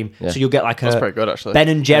Yes. ice cream. Yeah. So you'll get like That's a pretty good, actually. Ben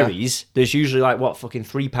and Jerry's. There's usually like what fucking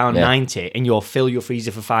 £3.90, and you'll fill your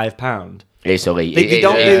freezer for £5. It's elite. They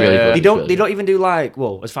don't It's do. really good. They It's don't. really They don't even do like.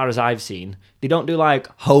 Well, as far as I've seen, they don't do like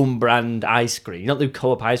home brand ice cream. You don't do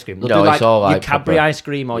Co-op ice cream. They'll No, do it's like all your like Cadbury proper- ice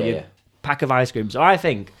cream or Yeah, your yeah. pack of ice cream. So I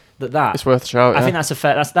think that It's worth a shout. I think that's a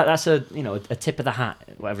fair. That's a a tip of the hat,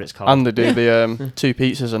 whatever it's called. And they do the 2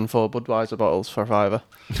 pizzas and 4 Budweiser bottles for £5.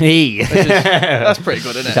 Hey. That's pretty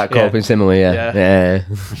good, isn't Is it? that coping similar? Yeah.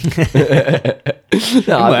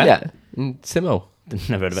 No, Where? yeah. Simo.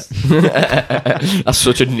 Never heard of it. That's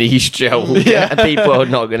such a niche joke. Yeah. People are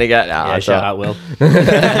not going to get that. Yeah, shout out Will. I'm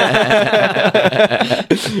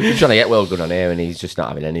trying to get Will good on here and he's just not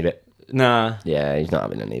having any of it. Nah, Yeah, he's not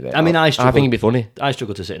having any of it. I mean, I think it'd be funny. I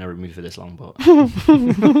struggle to sit in a room with you for this long, but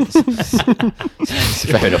It's a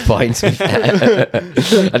fair enough point. I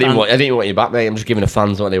didn't want you back, mate. I'm just giving the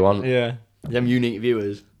fans what they want. yeah, them unique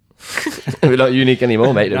viewers. We're not unique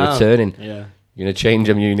anymore, mate. They're No. returning. Yeah, You're going to change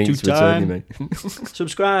them unique to returning, mate.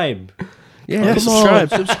 subscribe. Yeah, subscribe.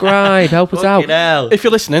 Subscribe. Help us out. Fucking hell. If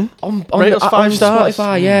you're listening, On Rate us 5 stars.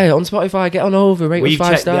 Spotify, yeah. On Spotify, get on over. Rate We've us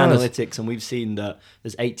 5 checked the stars. analytics and we've seen that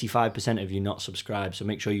there's 85% of you not subscribed. So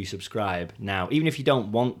make sure you subscribe now. Even if you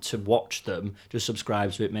don't want to watch them, just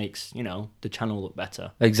subscribe so it makes the channel look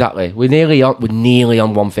better. Exactly. We're nearly on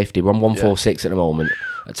 150. We're on 146 at the moment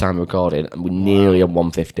at time of recording, and we're nearly on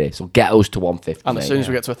 150. So get us to 150. and as soon as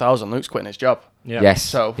we get to 1,000, Luke's quitting his job. Yeah. Yes.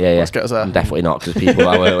 So, yeah. let's get us there. I'm definitely not because people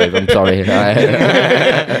I work with. I'm sorry. Should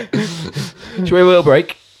we have a little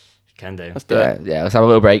break? Can do. Let's do it. Yeah. Let's have a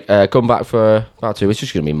little break. Come back for part 2. It's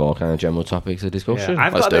just going to be more kind of general topics of discussion.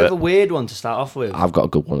 I've Let's got a do bit it. of a weird one to start off with. I've got a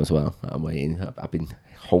good one as well. I'm waiting. I've been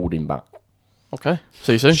holding back. Okay.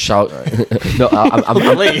 See you soon. Shout. No,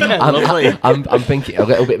 Lovely. I'm thinking a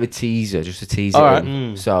little bit of a teaser, just a teaser. All right.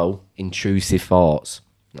 in. So, intrusive thoughts.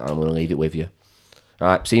 I'm going to leave it with you. All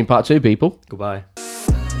right, see you in part 2, people. Goodbye.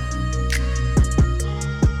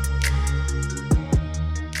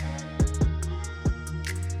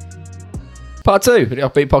 Part 2 of the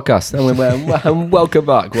Offbeat Podcast. And welcome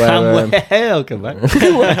back. Welcome back.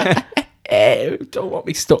 Don't want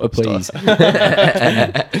me stutter, please.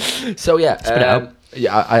 So, yeah. it out.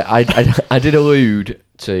 I did allude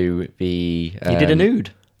to the... You did a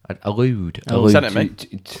nude. Allude. Oh, sent it me.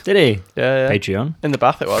 Did he? Yeah. Patreon. In the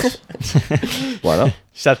bath it was. Why not?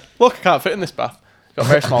 She said, look, I can't fit in this bath. Got a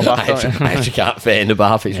very small bath, don't you? I actually can't fit in the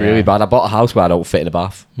bath. It's really bad. I bought a house where I don't fit in the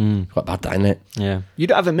bath. Quite bad, that, isn't it? Yeah. You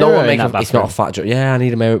don't have a Don't mirror want to in make that it's not a bathroom. fat joke. Yeah, I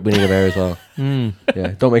need a mirror. We need a mirror as well. Yeah,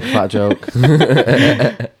 don't make a fat joke.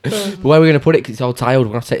 But where are we going to put it? 'Cause it's all tiled.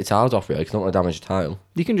 We're going to have to take the tiles off, really, because I don't want to damage the tile.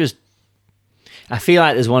 You can just... I feel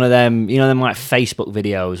like there's one of them, them like Facebook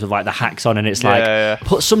videos with like the hacks on and it's like, Yeah.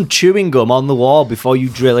 put some chewing gum on the wall before you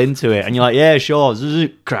drill into it. And you're like, yeah, sure. Zzz,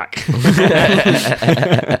 crack.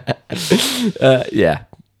 Yeah.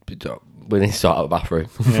 We need to sort out a bathroom,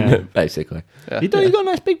 Yeah. basically. You got a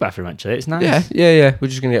nice big bathroom, actually. It's nice. Yeah. We're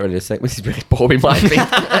just going to get rid of this thing. This is really boring, my thing.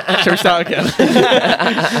 Shall we start again?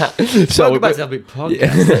 So, Welcome back to the big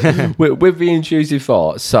podcast. with the intrusive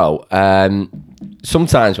thoughts, so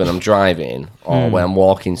sometimes when I'm driving or when I'm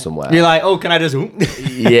walking somewhere, You're like, oh, can I just... yeah,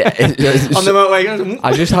 on the motorway.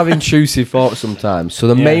 I just have intrusive thoughts sometimes. So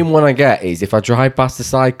the main one I get is if I drive past a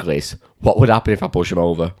cyclist, what would happen if I push him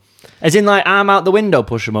over? As in, like, arm out the window,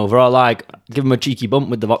 push them over, or like, give them a cheeky bump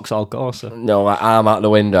with the Vauxhall Corsa. No, like arm out the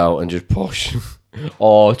window and just push.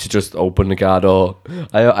 Or to just open the car door.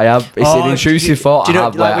 I have it's Oh, an intrusive thought do you I know,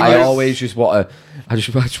 have where like when I you're- always just want to I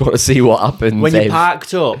just want to see what happens. When you're if-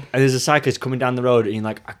 parked up and there's a cyclist coming down the road and you're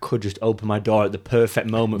like, I could just open my door at the perfect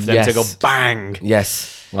moment for them to go Yes. bang.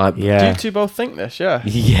 Yes. Like Do you two both think this? Yeah.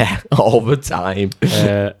 yeah, all the time.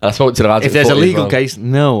 I spoke to the lads If at there's a footy as legal well. case,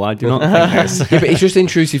 no, I do not think there's. Yeah, but it's just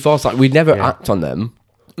intrusive thoughts. Like we never act on them,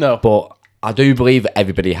 No. but I do believe that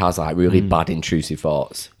everybody has like really bad intrusive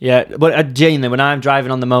thoughts. Yeah, but genuinely, when I'm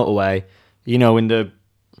driving on the motorway, in the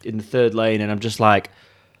third lane, and I'm just like,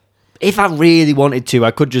 if I really wanted to, I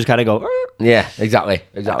could just kind of go. Yeah, exactly.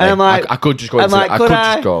 And I'm like, I could just go. I'm Into like, I could could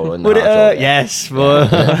I? just go. In Would it that, hurt? so, Yes,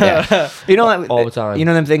 but yeah. like All the time.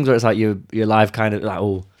 them things where it's like your life kind of like,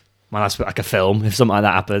 oh, Man, that's like a film if something like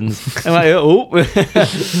that happens. I'm like, oh.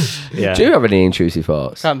 Yeah. Do you have any intrusive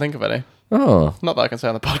thoughts? Can't think of any. Oh. Not that I can say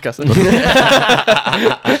on the podcast.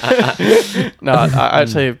 No, I'd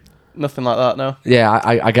say nothing like that, no. Yeah,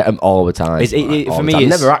 I get them all the time. For me, I it's...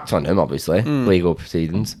 never act on them, obviously. Legal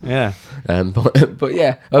proceedings. Yeah. But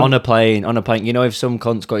yeah. On a plane, you know, if some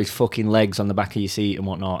cunt's got his fucking legs on the back of your seat and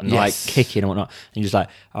whatnot, and Yes. like kicking and whatnot, and you're just like,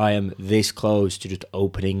 I am this close to just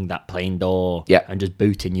opening that plane door Yeah. and just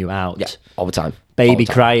booting you out. Yeah, all the time. Baby All the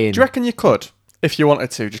time. crying. Do you reckon you could, if you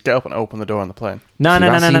wanted to, just get up and open the door on the plane? No.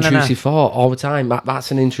 That's an intrusive thought all the time.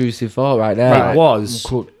 That's an intrusive thought right there. Right. It was.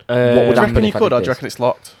 What would Do you happen reckon you if I could, did or do you this? reckon it's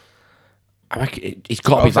locked? I reckon it's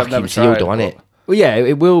got to be Obviously, I've vacuum never sealed, tried, though, hasn't but- it? Well, yeah,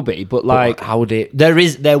 it will be, but like, How would it?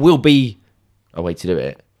 there will be A way to do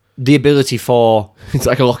it. the ability for It's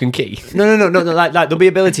like a lock and key. no, like there'll be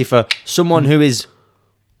ability for someone who has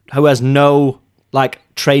no like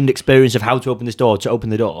trained experience of how to open this door to open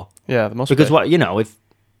the door. Yeah, there must Because be. what, you know, if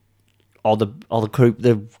all the crew,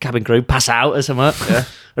 the cabin crew pass out or something,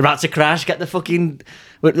 we're about to crash, get the fucking,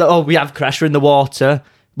 we have crashed, we're in the water,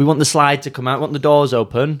 we want the slide to come out, we want the doors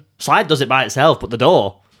open. Slide does it by itself, but the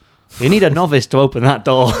door, you need a novice to open that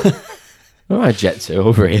door. Oh, I jet to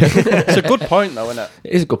over here. It's a good point, though, isn't it?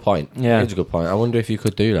 It is a good point. Yeah. It is a good point. I wonder if you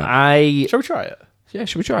could do that. Shall we try it? Yeah,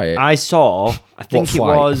 should we try it? I saw, I think it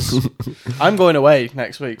flight? was, I'm going away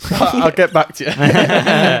next week. I'll get back to you.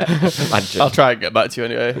 Imagine. I'll try and get back to you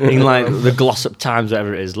anyway. in like the Glossop Times,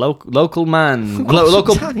 whatever it is, local man,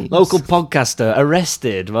 local podcaster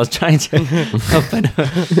arrested while trying to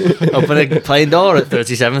open a plane door at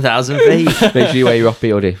 37,000 feet. Make sure you wear your hoppy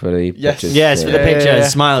hoodie for the Yes. pictures. Yes, for the picture, yeah.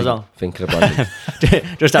 smiles on. Thinking about it.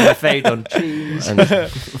 Just have a fade on.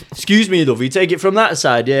 Excuse me, love, you take it from that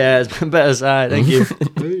side. Yeah, it's a better side, thank you.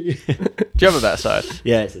 Do you have a better side?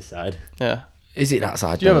 Yeah, it's this side. Yeah. Is it that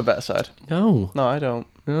side? Do you have a better side? No. No, I don't.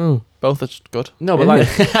 No. Both are good. No, but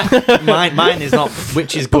like mine is not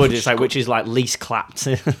which is good. It's like which is like least clapped.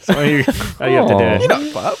 So how you have to do it. You're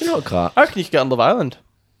not clapped. You're not clap. I reckon you could get on Love Island.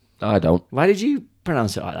 I don't. Why did you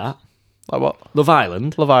pronounce it like that? Like what? Love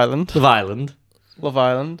Island. Love Island. Love Island. Love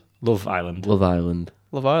Island. Love Island. Love Island.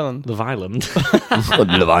 Love Island. Love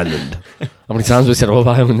Island. Love Island. How many times have we said Love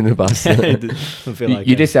Island in the past? It doesn't feel like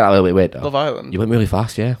You it. did say that a little bit weird, though. Love Island. You went really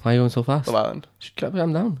fast, yeah? Why are you going so fast? Love Island. Just calm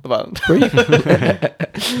down. Love Island.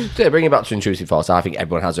 So bring it back to intrusive thoughts. I think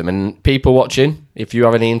everyone has them. And people watching, if you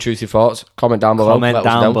have any intrusive thoughts, comment down below. Comment let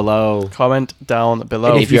us down know. below. Comment down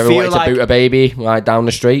below. And if you ever feel wanted like- to boot a baby like down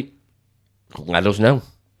the street, let us know.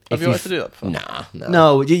 Have you wanted to do that before? Nah.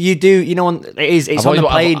 No, you do. You know, it's on the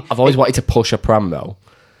plane. I've always wanted to push a pram though,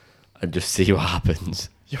 and just see what happens.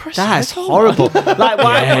 You're a That's psycho. horrible. Like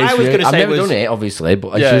why? I was going to I've say never was, done it, obviously, but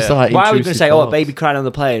it's Yeah, just yeah. like why are we going to intrusive say, oh, a thoughts. baby crying on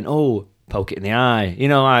the plane? Oh, poke it in the eye. You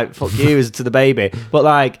know, like fuck you as to the baby. But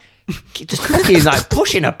like, just fucking like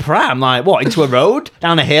pushing a pram, like what, into a road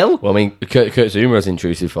down a hill? Well, I mean, Kurt Zuma has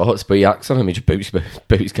intrusive thoughts, but he acts on him. He just boots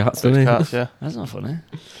cats, doesn't he? Cats, yeah. That's not funny.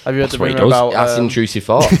 Have you heard That's the what he rumor does. about? That's intrusive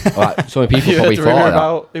thought. Like, so many Have people you probably heard the rumor thought that.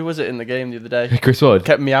 about who was it in the game the other day? Chris Wood.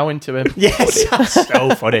 Kept meowing to him. Yes, that's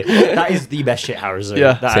so funny. That is the best shit Harrison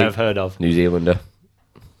Yeah. that See? I have heard of. New Zealander.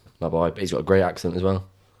 My boy. He's got a great accent as well.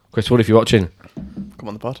 Chris Wood, if you're watching, Come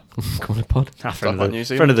on the pod. come on the pod. Friend on of, New the,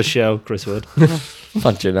 Zealand. friend of the show, Chris Wood.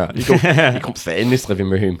 Imagine that. You can't fit in this living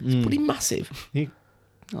room. It's bloody massive.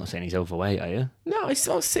 Not saying he's overweight, are you? No, it's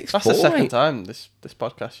not 6'4". That's the second time this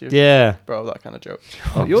podcast you Yeah. bro that kind of joke.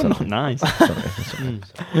 Oh, you're not nice.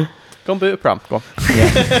 Go and boot a pram. Go on.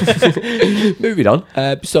 Moving on.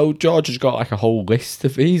 So George has got like a whole list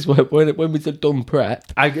of these when we've done prep.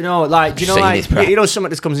 I you know, like, do you know, Seen like, his prep. you know, something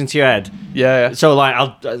that comes into your head. Yeah, yeah. So, like,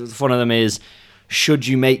 one of them is, should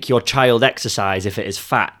you make your child exercise if it is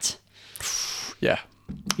fat? Yeah.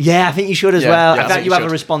 Yeah, I think you should as Yeah, well. yeah, I I think think you you have a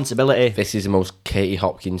should. responsibility. This is the most Katie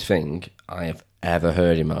Hopkins thing I have ever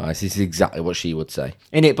heard in my life. This is exactly what she would say.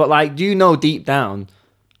 In it, but like, do you know deep down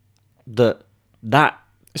that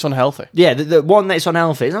It's unhealthy. yeah, the one that's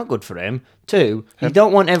unhealthy is not good for him. Two, you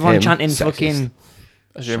don't want everyone Him, chanting sexist. fucking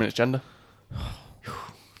Assuming it's gender.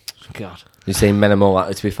 God. You're saying men are more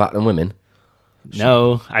likely to be fat than women?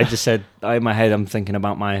 No, I just said in my head I'm thinking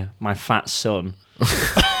about my fat son.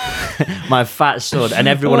 My fat son, and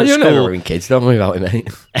everyone Well, at you're never school, having kids, don't worry about it, mate.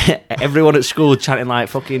 everyone at school chanting like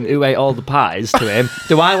fucking "Who ate all the pies" to him.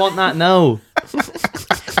 Do I want that? No.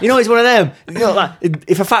 You know, it's one of them. You know, like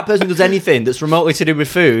if a fat person does anything that's remotely to do with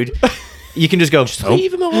food, you can just go. "Oh."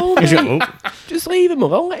 Leave him alone. Just go, mate. "Oh." Just leave him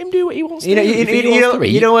alone. Let him do what he wants You know, to do. If he wants to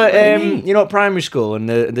eat, you know what, let him eat. you know, at primary school, and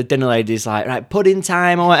the dinner lady's like, right, pudding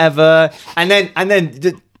time or whatever, and then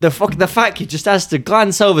the fat kid just has to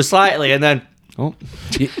glance over slightly, and then Oh,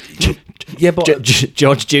 Yeah, but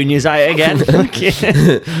George Junior's at it again.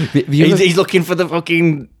 He's looking for the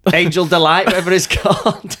fucking Angel Delight, whatever it's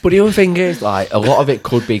called. But the other thing is, like, a lot of it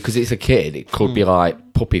could be because it's a kid. It could be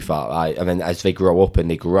like puppy fat, right? And then as they grow up and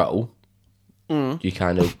they grow, you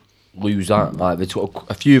kind of lose that. Like, there's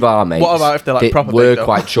a few of our mates. What about if they're like proper were big, though?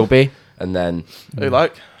 quite chubby, and then Who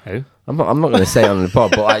like? Who? I'm not going to say it on the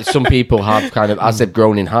pod, but like some people have kind of as they've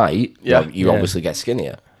grown in height, Yeah. you obviously get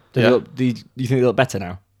skinnier. Do you think they look better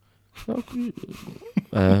now?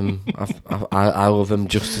 I love them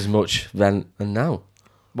just as much then and now.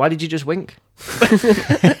 Why did you just wink?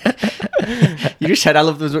 You just said I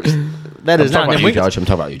love them as much then as now. I'm and then talking about you, winked. Josh. I'm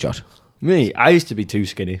talking about you, Josh. Me, I used to be too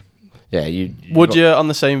skinny. Yeah, you. Would you, on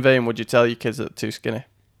the same vein, would you tell your kids that they're too skinny?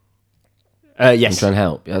 I'm Yes. trying to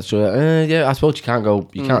help. Yeah, that's right. Yeah, I suppose you can't go.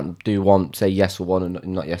 You can't do one. Say yes for one and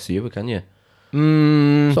not yes to the other, can you?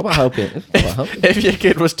 It's not about helping. It's not about helping. If your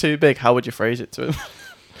kid was too big, how would you phrase it to him?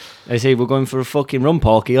 I say we're going for a fucking run,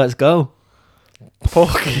 Porky. Let's go.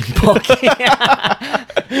 Porky. Porky.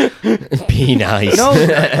 Be nice.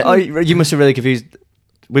 No, you must have really confused.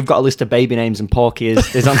 We've got a list of baby names, and Porky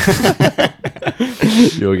is on.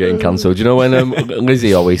 You're getting cancelled. Do you know when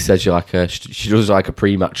Lizzie always says she does like a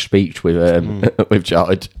pre-match speech with with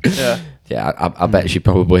Jared? Yeah. Yeah, I bet she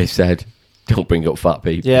probably said, "Don't bring up fat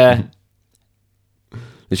people." Yeah.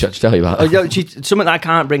 Did she actually tell you that? Oh, something that I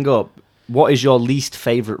can't bring up. What is your least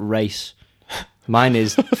favourite race? Mine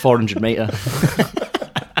is 400 metre.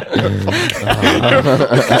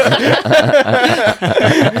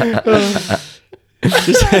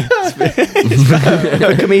 It's for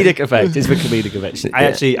comedic effect. It's for comedic effect. I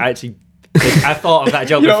actually I thought of that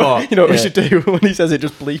joke before. You know what we should do when he says it?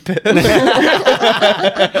 Just bleep it.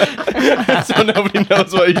 So nobody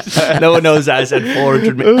knows what he said. No one knows that I said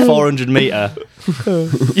 400 metre.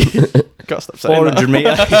 Gotta stop saying 400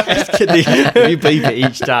 metre. Can you bleep it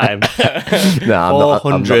each time? No, I'm not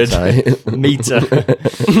 400 metre.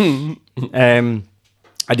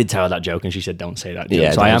 I did tell her that joke and she said don't say that joke.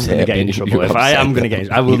 Yeah, so I am don't going say to it. get in trouble. If I am going to get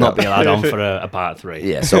in, I will not be allowed on for a part 3.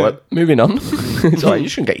 Yeah, so moving on. It's alright, you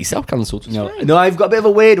shouldn't get yourself cancelled. No, I've got a bit of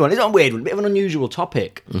a weird one. It's not a weird one, a bit of an unusual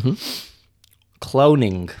topic.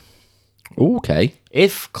 Cloning. Ooh, okay.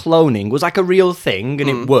 If cloning was like a real thing and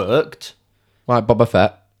it worked, Like Boba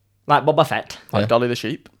Fett. like Boba Fett. Like Dolly the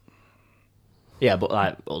sheep. Yeah, but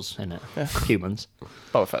like us, innit? Humans.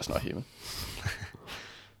 Boba Fett's not human.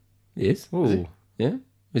 He is. Ooh. Yeah.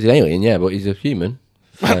 He's an alien, yeah, but he's a human.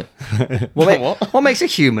 Like, What makes a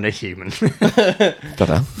human a human? don't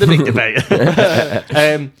know. The big debate.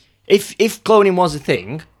 If cloning was a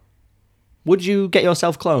thing, would you get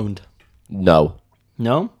yourself cloned? No.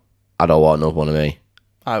 No? I don't want another one of me.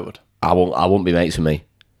 I would. I won't be mates with me.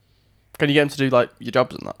 Can you get him to do like your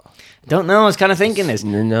jobs and that? Don't know. I was kind of thinking this.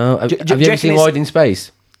 No. Have you ever seen Lloyd in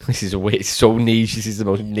Space? This is it's so niche. This is the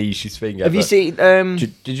most nichest thing ever. Have you seen?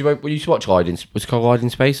 Did you used to watch Lloyd in? Was it called Lloyd in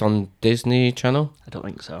Space on Disney Channel? I don't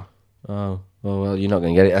think so. Oh, well, you're not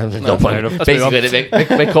going to get it. No, fair enough. Basically,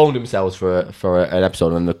 they cloned themselves for an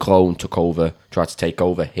episode, and the clone tried to take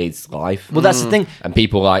over his life. Well, that's the thing. And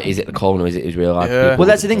people like, is it the clone or is it his real life? Yeah. People- Well,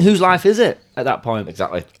 that's the thing. Whose life is it at that point?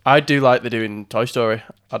 Exactly. I do like they do in Toy Story.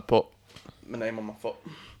 I'd put my name on my foot.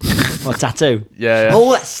 Or tattoo? Yeah.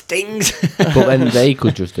 Oh, that stings. But then they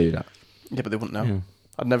could just do that. Yeah, but they wouldn't know.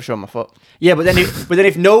 I'd never show them my foot. Yeah, but then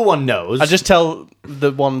if no one knows, I just tell the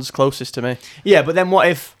ones closest to me. yeah. But then what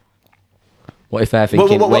if? What if they're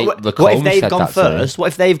thinking, the What if clone they've said gone that to me? first? What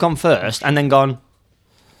if they've gone first and then gone?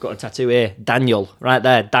 Got a tattoo here, Daniel, right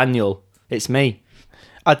there, Daniel. It's me.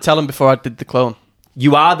 I'd tell them before I did the clone.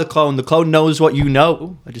 You are the clone. The clone knows what you know.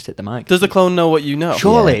 Ooh, I just hit the mic. Does the clone know what you know?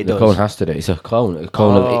 Surely Yeah, it the does. clone has to do it. It's a clone. A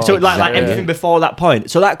clone of So like exactly. everything before that point.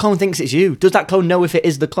 So that clone thinks it's you. Does that clone know if it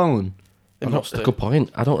is the clone? They must A do. good point.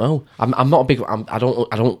 I don't know. I'm not a big. I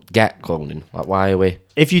don't get cloning. Like, why are we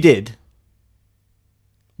If you did,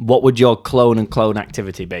 what would your clone and clone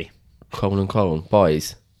activity be? clone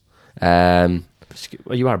boys? Well,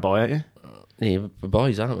 you are a boy, aren't you? Yeah, we're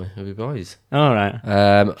boys, aren't we? We're boys. All right.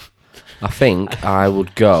 I think I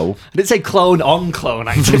would go. I didn't say clone on clone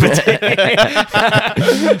activity.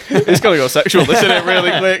 It's gonna go sexual, isn't it?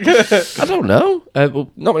 Really quick. I don't know. Well,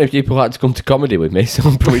 not many people like to come to comedy with me, so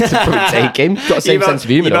I'm probably take him. Got the same sense of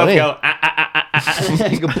humour, you don't both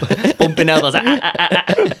he? go, bumping elbows.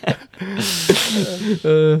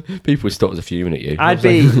 People with stutters are fuming at you. I've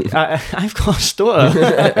got a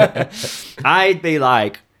stutter. I'd be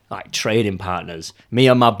like trading partners. Me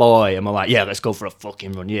and my boy, and we're like, yeah, let's go for a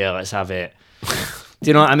fucking run. Yeah, let's have it. Do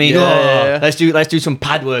you know what I mean? Yeah. Let's do some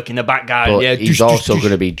pad work in the back garden. But Yeah, he's also going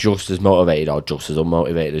to be just as motivated or just as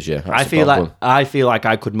unmotivated as you. That's I the feel problem. like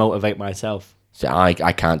I could motivate myself. So I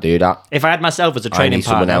can't do that. If I had myself as a I training need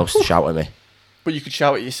someone partner, else to shout at me. But you could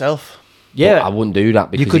shout at yourself. yeah, But I wouldn't do that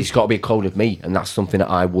because could- it's got to be a code of me, and that's something that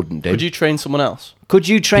I wouldn't do. Would you train someone else? could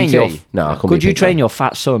you train PT? your No, I couldn't could be you PT. train your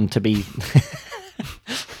fat son to be?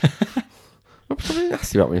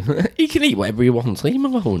 Nasty about me. He can eat whatever he wants. Leave him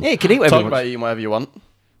alone. Yeah, you can eat whatever. Talk you about want. eating whatever you want.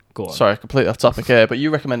 Go on. Sorry, completely off topic here, but you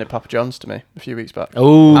recommended Papa John's to me a few weeks back.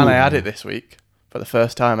 Oh, And I had it this week for the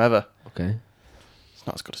first time ever. Okay. It's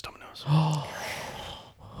not as good as Domino's.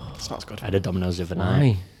 It's not as good. I had a Domino's the other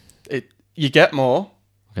night. Why? You get more,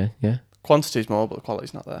 Okay, yeah. quantity's more, but the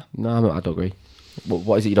quality's not there. No, I don't agree.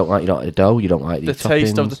 What is it you don't like? You don't like the dough? You don't like The the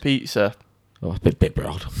taste of toppings? the pizza. Oh, it's a bit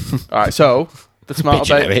broad. All right, so the tomato,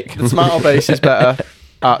 generic. the tomato base is better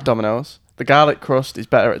at Domino's. The garlic crust is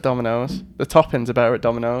better at Domino's. The toppings are better at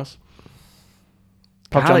Domino's.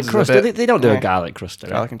 Papa Garlic John's is a crust. bit- They don't do a yeah. garlic crust, do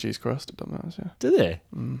they? Garlic and cheese crust at Domino's, yeah. Do they?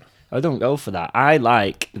 I don't go for that. I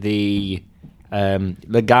like the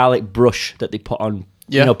garlic brush that they put on.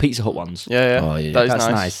 Yeah. You know, Pizza Hut ones. Yeah, Oh, yeah. That is That's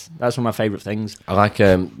nice. nice. That's one of my favourite things. I like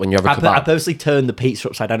when you have a I kebab. purposely turn the pizza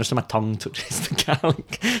upside down just so my tongue touches the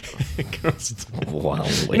garlic crust. Wow.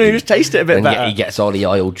 No, you just taste it a bit And better. he gets all the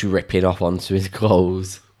oil dripping off onto his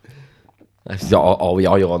clothes. That's got all the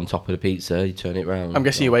oil on top of the pizza. You turn it round. I'm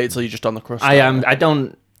guessing you wait until you're just on the crust. I am. I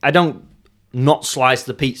don't not slice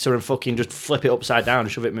the pizza and fucking just flip it upside down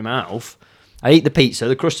and shove it in my mouth. I eat the pizza,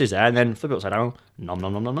 the crust is there, and then flip it upside down. Nom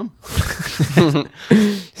nom nom nom nom.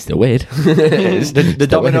 Still weird. The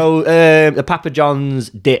Domino, the Papa John's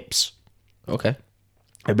dips. Okay.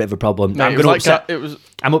 A bit of a problem. No, I'm it was gonna like upset. that. It was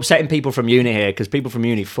I'm upsetting people from uni here because people from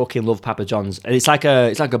uni fucking love Papa John's, and it's like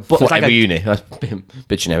a Whatever uni. That's a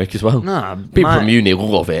bit generic as well. Nah, People from uni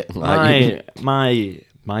love it. Like,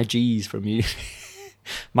 my G's from uni.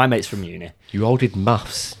 My mates from uni. you all did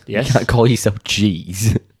maths. Yes. You can't call yourself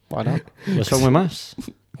G's. why not? What's wrong with maths?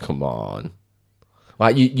 Come on.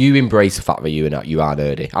 Like you embrace the fact that you are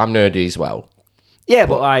nerdy. I'm nerdy as well. Yeah,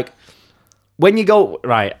 but like when you go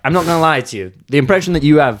right, I'm not gonna lie to you. The impression that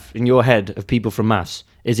you have in your head of people from maths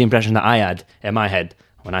is the impression that I had in my head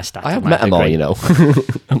when I started. I have my met them all, degree. you know.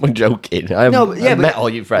 I'm joking. I've met all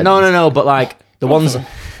your friends. No, but like the ones.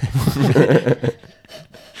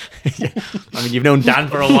 I mean, you've known Dan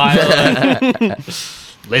for a while.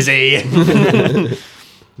 Lizzie,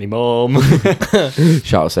 me mum.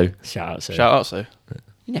 Shout out Sue. Shout out, Sue. Shout out, Sue.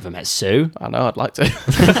 You never met Sue. I know, I'd like to.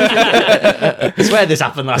 I swear this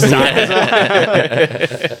happened last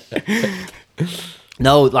time.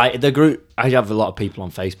 No, like the group. I have a lot of people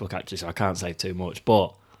on Facebook actually, so I can't say too much.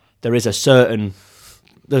 But there's a certain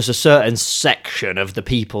section of the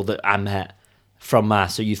people that I met from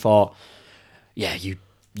maths. So you thought, yeah, you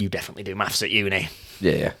definitely do maths at uni.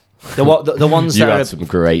 Yeah. The ones You that had are, some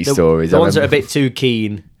great the, stories. The I ones that are a remember. bit too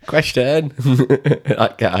keen. Question.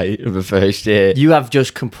 That guy in the first year. You have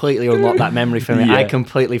just completely unlocked that memory for me. Yeah. I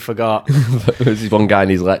completely forgot. There was this one guy in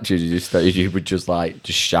his lectures you would just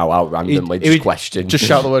shout out randomly, He just would- questions. Just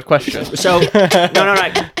shout the word question. So no,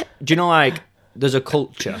 right. Do you know like there's a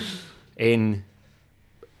culture in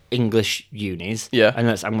English unis? Yeah. And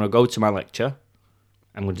I'm going to go to my lecture.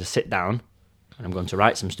 I'm going to sit down, and I'm going to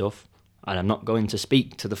write some stuff, and I'm not going to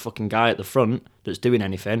speak to the fucking guy at the front that's doing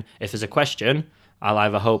anything. If there's a question, I'll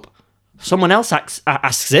either hope someone else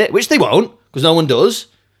asks it, which they won't, because no one does,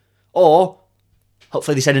 or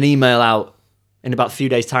hopefully they send an email out in about a few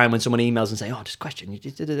days' time when someone emails and say, oh, just question.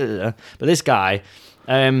 But this guy,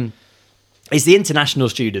 it's the international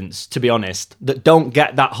students, to be honest, that don't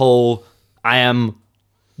get that whole, I am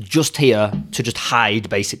just here to just hide,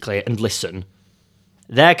 basically, and listen.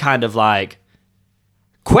 They're kind of like,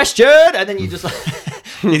 question! And then you just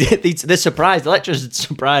they're surprised. The lecturers are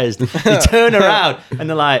surprised. They turn around and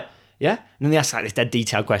they're like, yeah? And then they ask like this dead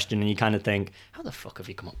detailed question and you kind of think, how the fuck have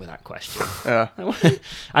you come up with that question? Yeah.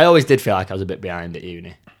 I always did feel like I was a bit behind at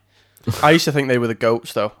uni. I used to think they were the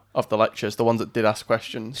goats, though, of the lectures, the ones that did ask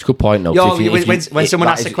questions. It's a good point, though. Yo, 'cause when someone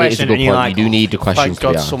that asks a is- it is question good and you're point. like, you do need the questions Thank to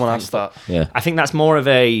be God asked. someone asked that. Yeah. I think that's more of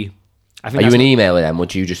a... I think Are you that's an emailer then?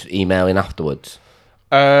 Would you just email in afterwards?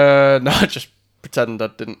 No, just pretend I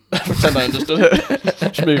didn't. Pretend I understood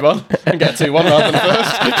it. Just move on and get a 2-1 rather than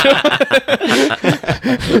first.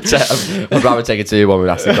 I'd rather take a 2-1 with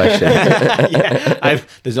asking a question. yeah,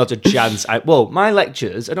 there's not a chance. Well, my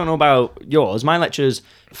lectures, I don't know about yours, my lectures,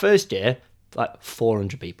 first year, like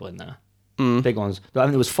 400 people in there. Big ones. I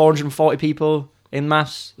think there was 440 people in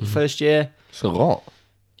maths first year. It's a lot.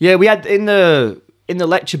 Yeah, we had in the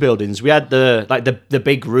lecture buildings, we had the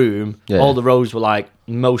big room. Yeah. All the rows were like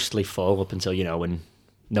mostly full up until, when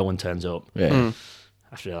no one turns up. Yeah.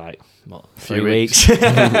 After like, what, Few 3 weeks? 4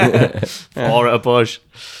 at a push.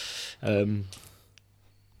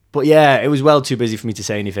 But yeah, it was well too busy for me to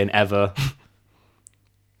say anything ever.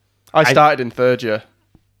 I started in third year.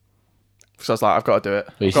 So I was like, I've got to do it.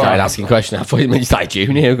 You started asking questions. I thought you started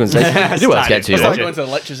junior. I was going to say, you want to get to I started going to the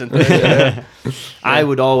lectures in third year. I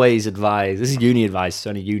would always advise, this is uni advice, so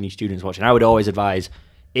any uni students watching, I would always advise,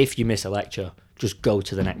 if you miss a lecture, just go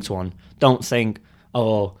to the next one. Don't think,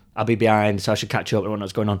 oh, I'll be behind, so I should catch up on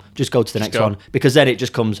what's going on. Just go to the next one, because then it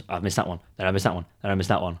just comes, I've missed that one, then I missed that one, then I missed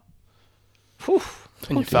that one. Whew.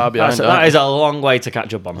 And you're far behind. That is a long way to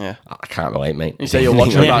catch up on. Yeah. I can't relate, mate. You say you'll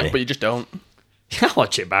watch it back, but you just don't. I'll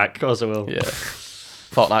watch it back, of course I will. Yeah.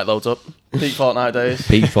 Fortnite loads up. Peak Fortnite days.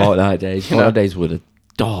 Peak Fortnite days. Fortnite days would have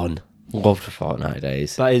done. Love the Fortnite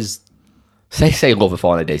days. That is... Say love the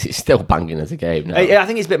Fortnite days. It's still banging as a game now. I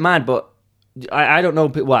think it's a bit mad, but I don't know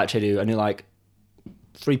what actually do. I knew like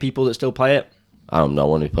 3 people that still play it. I don't know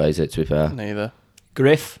one who plays it, to be fair. Neither.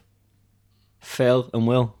 Griff, Phil and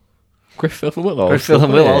Will. Griff, Phil and Will. Griff, Phil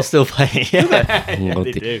and Will all still play it. Yeah,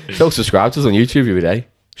 they do. Phil subscribed to us on YouTube every day.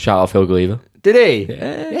 Shout out Phil Gleaver. Did he?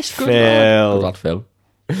 Yeah. Yes, Good Phil. lad. Good lad, Phil.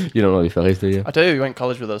 You don't know who Phil is, do you? I do. You went to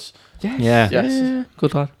college with us. Yeah. Yes. Yeah.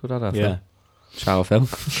 Good lad. Good lad, Yeah. Phil. Shout out Phil.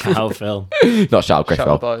 How Phil? Not shout out Griff, Shout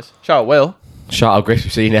out Phil. boys. Shout out Will. Shout out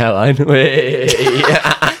Griff, seen airline. You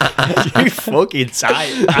fucking tight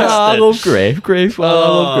I bastard. love Griff. I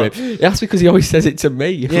love Griff. That's because he always says it to me.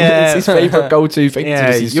 Yeah. It's his favourite go-to thing to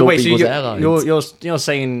just insult people's airlines. You're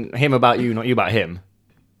saying him about you, not you about him.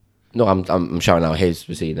 No, I'm shouting out his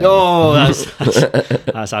for seeing it. Oh, that's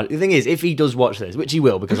sad. The thing is, if he does watch this, which he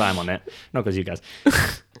will because I'm on it, not because you guys,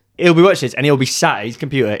 he'll be watching this and he'll be sat at his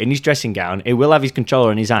computer in his dressing gown. He will have his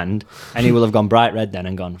controller in his hand and he will have gone bright red then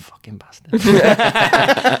and gone, fucking bastard. He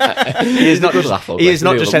has not just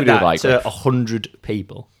said that to 100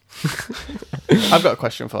 people. I've got a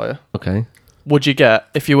question for you. Okay. Would you get,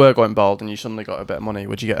 if you were going bald and you suddenly got a bit of money,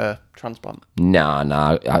 would you get a transplant? Nah.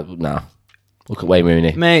 Look at Wayne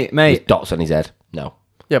Rooney. Mate, With dots on his head. No.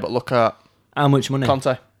 Yeah, but look at how much money?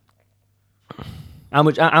 Conte. How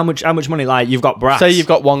much money? Like you've got brass. Say you've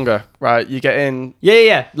got Wonga, right? You get in.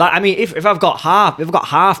 Yeah. Like I mean, if I've got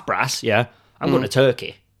half brass, yeah, I'm going to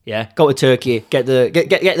Turkey. Yeah, go to Turkey. Get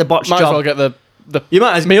the botched Might job. as well get the You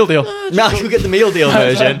might as meal deal. Might as well get the meal deal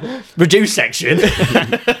version. Reduced section.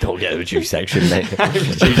 Don't get the reduced section, mate.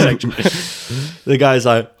 Reduced section. The guy's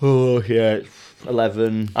like, oh yeah,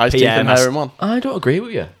 11 Ice teeth PM. and hair in one. I don't agree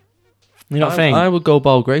with you. You know what I think? I would go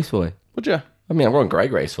bald gracefully. Would you? I mean, I'm going grey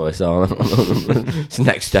gracefully, so it's the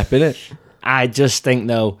next step in it. I just think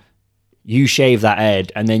though, you shave that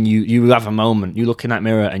head and then you have a moment. You look in that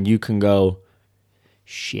mirror and you can go,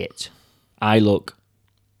 shit, I look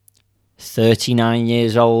 39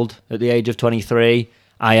 years old at the age of 23.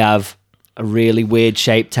 I have a really weird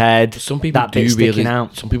shaped head. Some people that bit's sticking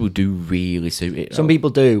out. Some people do really suit it. Some people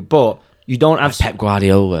do, but you don't have. Pep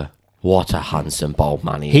Guardiola. What a handsome bald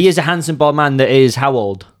man He is a handsome bald man that is how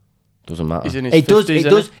old? Doesn't matter. He's in his It 50s,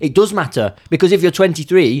 isn't it does matter because if you're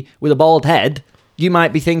 23 with a bald head, you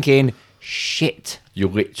might be thinking, shit. You're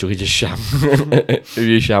literally just shouting. Who are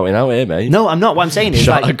you shouting out here, mate? No, I'm not. What I'm saying is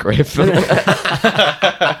Shout like, out Griff.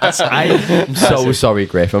 I, I'm so sorry,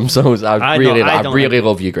 Griff. I really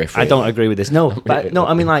love you, Griff. I don't agree with this. No, but no,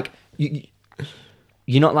 I mean like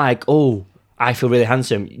you're not like, oh, I feel really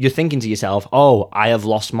handsome. You're thinking to yourself, oh, I have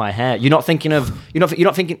lost my hair. You're not thinking. You're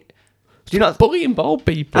not bullying bald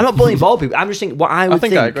people. I'm not bullying bald people. I'm just thinking what I would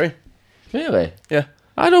think. I agree. Really? Yeah.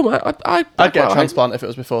 I don't. I'd get a transplant if it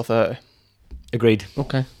was before 30. Agreed.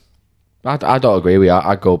 Okay. I don't agree with you.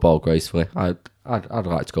 I'd go bald gracefully. I'd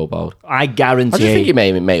like to go bald. I guarantee. I just think you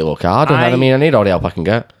may it look harder. I mean, I need all the help I can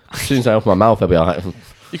get. As soon as I open my mouth, I'll be like,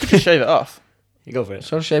 You could just shave it off. You go for it.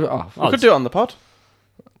 shall I shave it off? We could do it on the pod.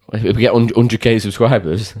 If we get 100k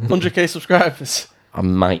subscribers, 100k subscribers. I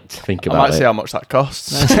might think I about might it. see how much that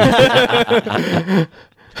costs. Imagine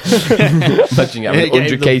having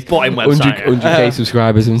Get the bottom website. 100k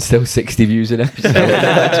subscribers and still 60 views an episode.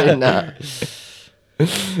 Imagine that.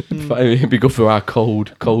 It'd be good for our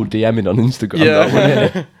cold DMing on Instagram.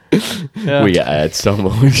 Yeah. Yeah. We get aired so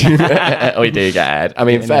much. We do get aired. I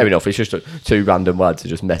mean, fair enough. It's just two random lads are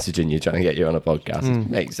just messaging you, trying to get you on a podcast. It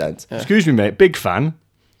makes sense. Yeah. Excuse me, mate. Big fan.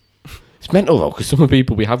 It's mental though, because some of the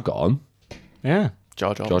people we have got on, Yeah.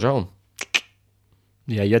 George Owen.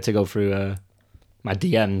 Yeah, you had to go through my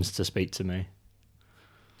DMs to speak to me.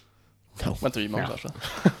 Went through your mum's actually.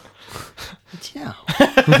 Yeah.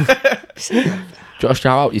 Do you want to shout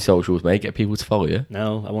out your socials, mate? Get people to follow you.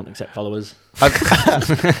 No, I won't accept followers.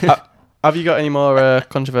 Have you got any more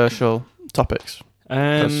controversial topics?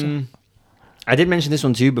 I did mention this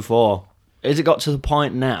one to you before. Has it got to the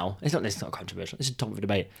point now? It's not controversial. This is a topic of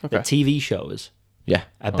debate. Okay. That TV shows Yeah.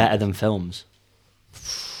 are better than films.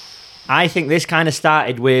 I think this kind of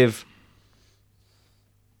started with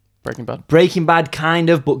Breaking Bad, kind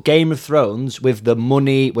of, but Game of Thrones with the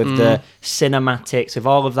money, with the cinematics, with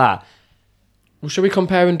all of that. Well, shall we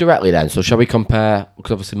compare them directly then? So shall we compare,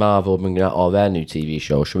 because obviously Marvel are bringing out all their new TV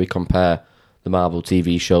shows, shall we compare the Marvel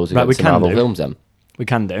TV shows against the Marvel films then? We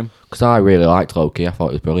can do. Because I really liked Loki. I thought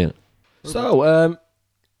it was brilliant. So,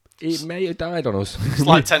 it may have died on us.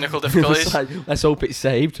 Slight technical difficulties. Let's hope it's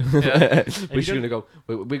saved. Yeah. We're going to go.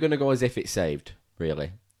 We're going to go as if it's saved,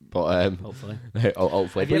 really. But Hopefully.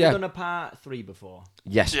 hopefully. Have you But ever done a part 3 before?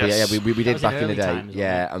 yes, Yes. we did was back in in the early day. times,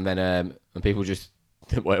 Yeah, and then and people just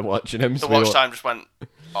weren't watching them. The so we watch were- time just went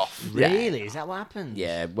off. Yeah. Really? Is that what happened?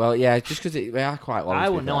 Yeah, well, yeah, just because they are quite long. I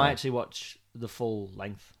to be wouldn't know. fair. I actually watch the full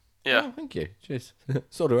length. Yeah. Oh, thank you. Cheers.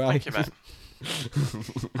 So do I. Thank you, mate.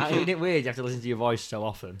 Isn't it weird? You have to listen to your voice so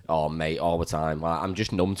often. Oh, mate, all the time. Like, I'm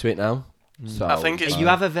just numb to it now. So I think it's- You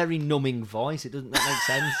have a very numbing voice. It doesn't that make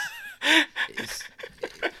sense?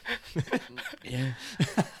 yeah.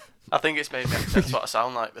 I think it's made me accept what I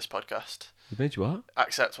sound like, this podcast. You made you what?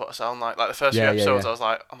 Accept what I sound like. Like the first few Yeah, yeah, episodes, yeah. I was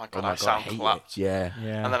like, oh my God, I sound hate it. clapped. Yeah.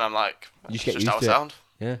 Yeah. And then I'm like, You it's just get just how I used to it. sound.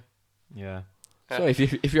 Yeah. Yeah. Yeah. So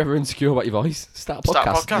if you're ever insecure about your voice, start a Start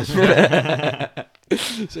a podcast. podcast.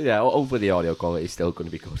 So yeah, hopefully the audio quality is still going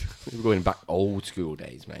to be good. We're going back old school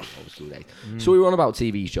days, mate. Old school days. So we were on about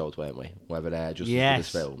TV shows, weren't we? Whether they're just as good as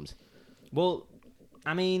films. Well,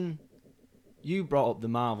 I mean, you brought up the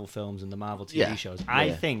Marvel films and the Marvel TV Yeah. shows. Yeah, I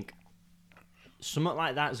yeah. think something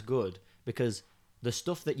like that's good because the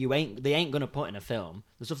stuff that they ain't gonna put in a film,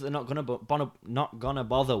 the stuff that they're not gonna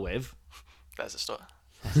bother with. There's a start.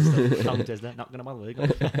 Tongue twister, not gonna bother with.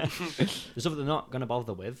 The stuff that they're not gonna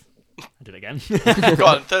bother with. I did it again. Go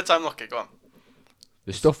on, third time lucky, go on.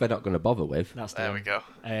 The stuff they're not going to bother with. That's the There one. we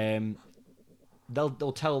go.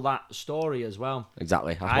 They'll tell that story as well.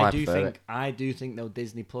 Exactly. That's why I do think though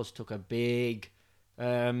Disney Plus took a big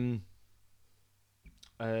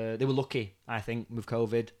they were lucky, I think, with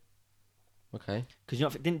COVID. Okay.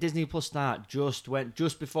 Because didn't Disney Plus start just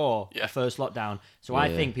before Yeah. the first lockdown? So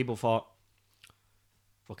I think people thought,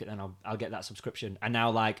 fuck it then, I'll get that subscription. And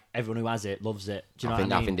now like everyone who has it loves it. Do you know what I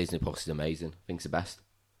mean? I think Disney Plus is amazing. I think it's the best.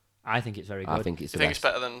 I think it's very good. I think it's You the think it's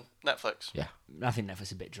best. better than Netflix? Yeah. I think Netflix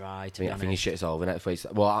is a bit dry. To I be think honest, he shits all over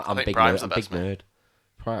Netflix. Well, I'm a think big Prime's nerd. I'm the a big best, mate. nerd.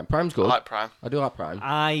 Prime's good. I like Prime. I do like Prime.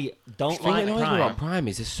 I don't The thing that like annoys me Prime. about Prime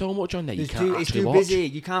is there's so much on there you It's can't too actually watch. busy.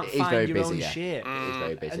 You can't It is find very your busy, own yeah. shit. It is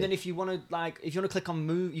very busy. And then if you want to click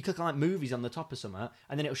on you click on like movies on the top of something,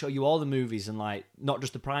 and then it'll show you all the movies and like not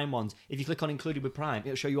just the Prime ones. If you click on included with Prime,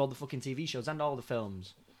 it'll show you all the fucking TV shows and all the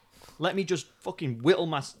films. Let me just fucking whittle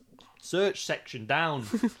my search section down.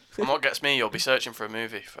 And what gets me, you'll be searching for a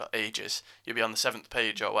movie for ages. You'll be on the 7th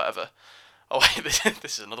page or whatever. Oh wait,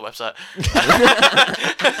 this is another website.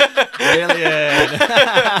 Brilliant.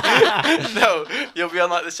 No, you'll be on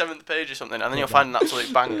like the 7th page or something, and then you'll find an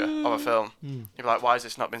absolute banger of a film. You'll be like, why has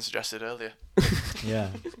this not been suggested earlier? Yeah.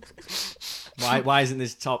 Why isn't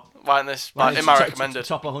this top? Why isn't this Why like, in isn't my top- recommended?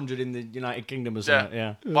 top 100 in the United Kingdom or Yeah. something?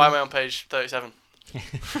 Yeah. Why am I on page 37?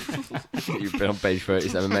 You've been on page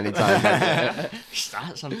 37 many times. haven't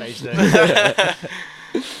Starts on page 30.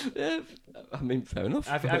 you? I mean, fair enough.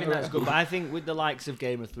 I think that's good, but I think with the likes of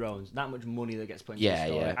Game of Thrones, that much money that gets put into Yeah,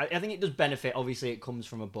 the story, yeah. I think it does benefit. Obviously, it comes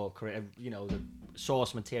from a book, or the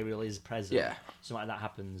source material is present. Yeah. Something like that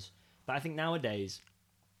happens. But I think nowadays,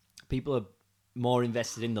 people are more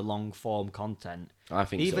invested in the long form content. I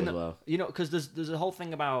think so as well. Because there's a whole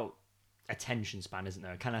thing about attention span, isn't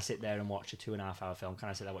there? Can I sit there and watch a 2.5 hour film? Can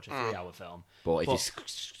I sit there and watch a 3 hour film? But if you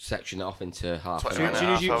section it off into half That's an what hour,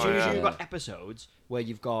 I As soon know. as Yeah. you've got episodes where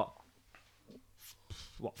you've got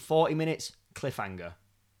 40 minutes cliffhanger,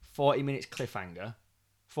 40 minutes cliffhanger,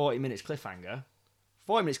 40 minutes cliffhanger,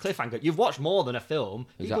 40 minutes cliffhanger, you've watched more than a film.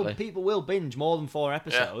 Exactly. People will binge more than 4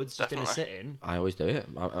 episodes just in a definitely. sitting. I always do it.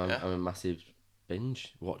 I'm Yeah. a massive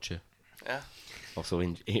binge watcher. Yeah. Also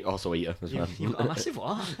eater as well. You've got a massive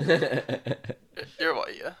what? You're a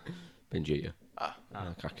what eater? Binge eater. Ah.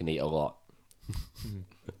 I can eat a lot.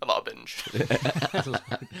 A lot of binge.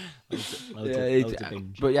 Loads of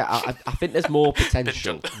binge. But yeah, I think there's more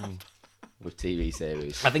potential with TV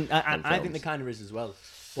series. I think and I think films. there kind of is as well.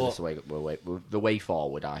 That's But the way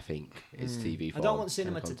forward. I think is TV. I Forward don't want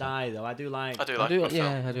cinema kind to of content. die though. I do like I do like good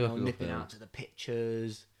film. I do. nipping out to the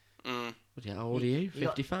pictures. How old are you? You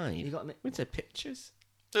got- 55. you got- Winter pictures.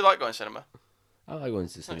 Do you like going cinema? I like going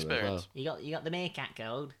to the cinema as well. Experience. You got the Meerkat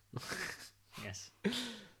code. Yes, that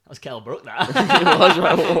was Kel Brook. That.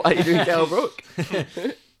 Why are you doing Kel Brook?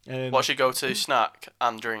 What's your go-to snack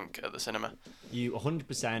and drink at the cinema? You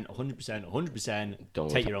 100%, 100%, 100% Don't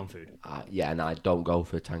take ta- your own food. Yeah, and I don't go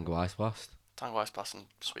for Tango Ice Blast. Tango Ice Blast and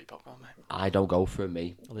sweet popcorn, mate. I don't go for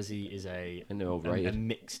me. Lizzie is a And they're overrated.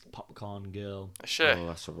 mixed popcorn girl. Sure. Oh,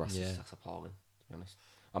 that's appalling, to be honest.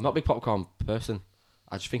 I'm not a big popcorn person.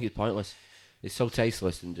 I just think it's pointless. It's so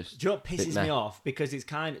tasteless and just... Do you know what pisses me off? Because it's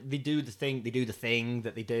they do the thing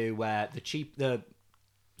that they do where the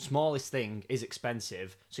smallest thing is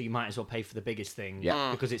expensive, so you might as well pay for the biggest thing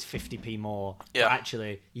because it's 50p more. Yeah. But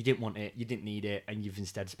actually, you didn't want it, you didn't need it, and you've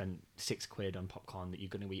instead spent £6 on popcorn that you're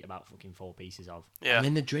going to eat about fucking 4 pieces of. Yeah. And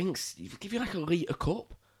then the drinks, you give you like a litre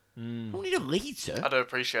cup. You don't need a litre. I do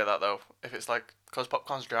appreciate that, though. If it's like... Because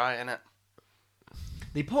popcorn's dry, innit?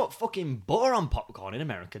 They put fucking butter on popcorn in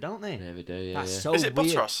America, don't they? Never do, yeah. That's yeah. so Is it weird.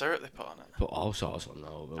 butter or syrup they put on it? Put all sorts on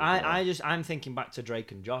though. I'm thinking back to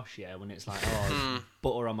Drake and Josh, when it's like,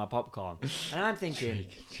 butter on my popcorn. And I'm thinking,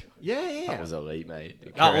 yeah. That was elite,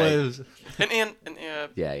 mate. That was... Isn't he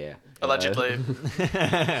Yeah. allegedly.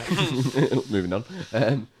 Moving on.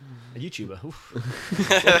 a YouTuber. Oof.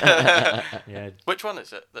 Yeah. Which one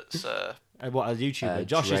is it that's... What, a YouTuber?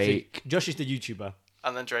 Drake. Josh is the YouTuber.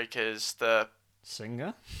 and then Drake is the...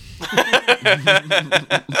 Singer?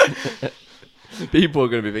 People are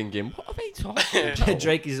going to be thinking, what are they talking about?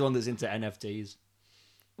 Drake is the one that's into NFTs.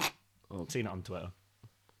 I've seen it on Twitter.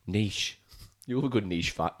 Niche. You have a good niche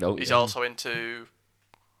fact, don't you? He's also into...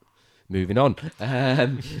 Moving on.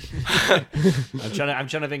 I'm trying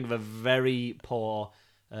to think of a very poor...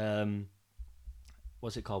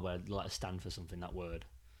 what's it called where letters stand for something, that word?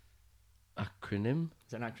 Acronym?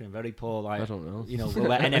 It's an acronym. Very poor, like... I don't know. You know,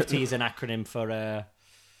 where NFT is an acronym for... I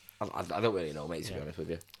don't really know, mate, to be honest with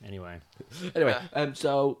you. Anyway,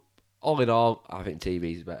 so, all in all, I think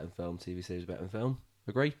TV is better than film. TV series is better than film.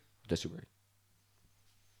 Agree? Disagree?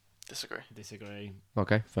 Disagree.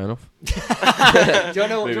 Okay, fair enough. do you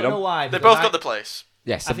know why? They Because both got the place.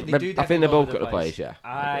 Yes, I think they do. I think they both got the place, yeah.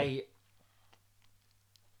 I've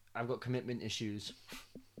got commitment issues.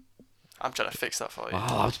 I'm trying to fix that for you.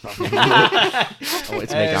 I wanted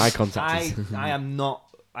to make eye contact. I am not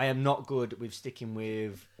good with sticking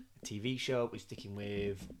with a TV show, with sticking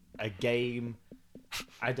with a game.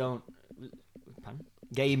 I don't...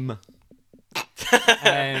 Game. Stop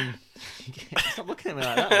looking at me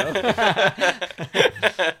like that,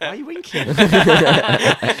 bro. Why are you winking?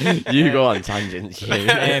 You go on tangents.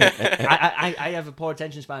 I have a poor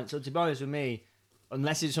attention span, so to be honest with me,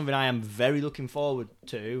 unless it's something I am very looking forward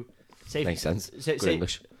to... Makes sense. Good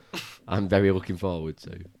English. I'm very looking forward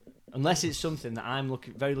to. Unless it's something that I'm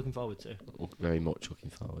very looking forward to. Very much looking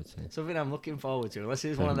forward to. Something I'm looking forward to. Unless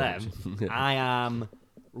it's one of them, I am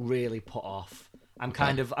really put off. I'm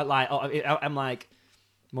kind of like, I'm like,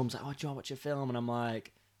 Mum's like, oh, do you want to watch a film? And I'm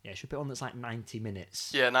like, yeah, should we put one that's like 90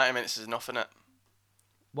 minutes? Yeah, 90 minutes is enough, innit?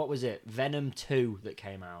 What was it? Venom 2 that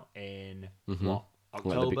came out in, what,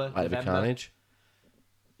 October, like the November? Carnage?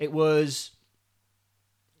 It was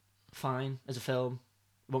fine as a film.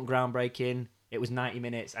 It wasn't groundbreaking. It was 90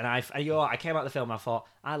 minutes. And I came out of the film and I thought,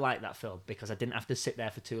 I like that film because I didn't have to sit there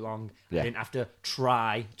for too long. Yeah. I didn't have to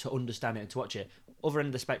try to understand it and to watch it. Other end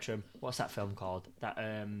of the spectrum, what's that film called? That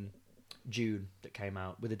June that came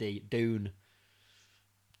out with a D. Dune.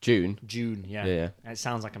 June, yeah. Yeah. It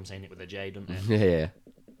sounds like I'm saying it with a J, doesn't it? Yeah.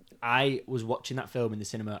 I was watching that film in the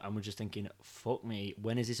cinema and was just thinking, fuck me,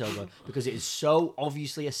 when is this over? Because it is so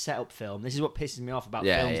obviously a setup film. This is what pisses me off about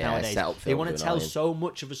films nowadays. They want to tell so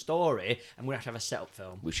much of a story and we have to have a setup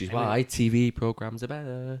film. Which is why TV programs are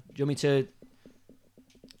better. Do you want me to...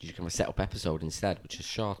 You just have a setup episode instead, which is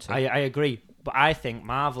shorter. I agree. But I think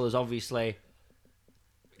Marvel has obviously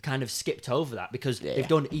kind of skipped over that because they've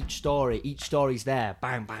done each story. Each story's there.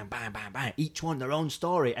 Bang, bang, bang, bang, bang. Each one their own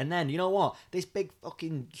story. And then, you know what? This big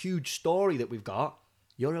fucking huge story that we've got,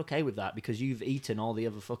 you're okay with that because you've eaten all the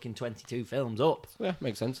other fucking 22 films up. Yeah,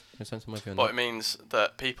 makes sense. Makes sense. I'm with you on But that. it means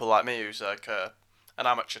that people like me, who's like an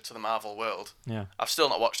amateur to the Marvel world, I've still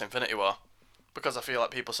not watched Infinity War because I feel like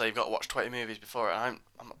people say you've got to watch 20 movies before it. I'm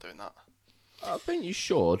not doing that. I think you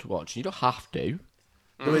should watch. You don't have to.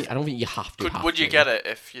 I don't think you have to. Would you get it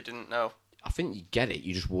if you didn't know? I think you get it.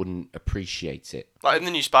 You just wouldn't appreciate it. Like in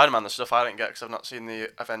the new Spider-Man, the stuff I didn't get because I've not seen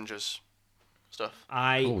the Avengers stuff.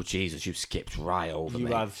 Oh Jesus, you've skipped right over me.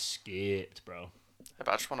 You have skipped, bro. Yeah, but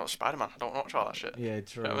I just want to watch Spider-Man. I don't want to watch all that shit. Yeah,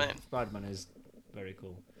 true. You know what I mean? Spider-Man is very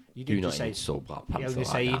cool. You Do did not just say... insult Black Yeah, I was Panther going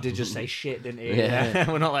to say, you like did that. just say shit, didn't you?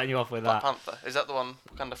 Yeah. We're not letting you off with Black that. Panther. Is that the one,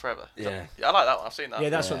 Wakanda Forever? Yeah. Yeah, I like that one. I've seen that. Yeah,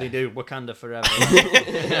 that's what they do. Wakanda forever.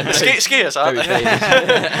 Skiers, aren't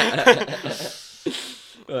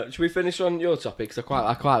they? Should we finish on your topic? Because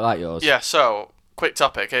I quite like yours. Yeah, so, quick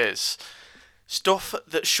topic is stuff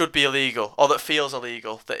that should be illegal, or that feels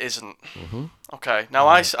illegal, that isn't. Mm-hmm. Okay, now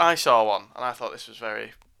I saw one, and I thought this was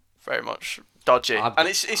very, very much dodgy, and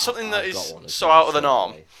it's something that is so out of the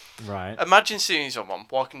norm. Right. Imagine seeing someone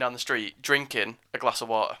walking down the street drinking a glass of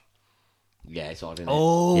water. Yeah, it's odd, isn't it?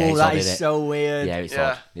 Oh, yeah, it's that odd, is isn't it? so weird. Yeah, it's Yeah.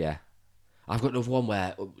 odd. Yeah. I've got another one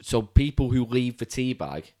where people who leave the tea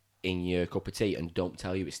bag in your cup of tea and don't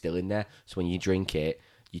tell you it's still in there. So when you drink it,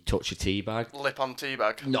 you touch your tea bag. Lip on tea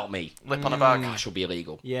bag. Not me. Lip on a bag. That should be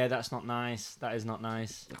illegal. Yeah, that's not nice. That is not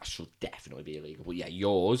nice. That should definitely be illegal. But yeah,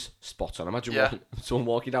 yours, spot on. Imagine Yeah. someone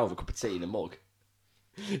walking down with a cup of tea in a mug.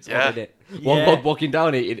 It's Yeah. odd, isn't it? Yeah. One mug walking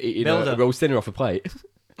down eating Builder. a roast dinner off a plate.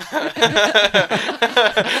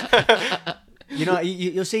 You know,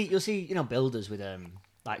 you'll see, builders with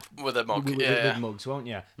like With a mug, with yeah. mugs, won't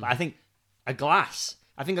you? But I think a glass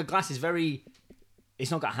is very.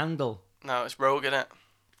 It's not got a handle. No, it's rogue, innit?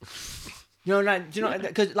 You know, like, do you know?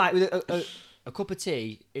 Because like with a cup of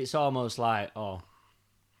tea, it's almost like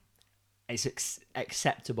it's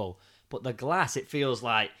acceptable. But the glass, it feels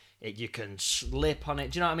like you can slip on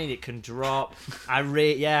it. Do you know what I mean? It can drop.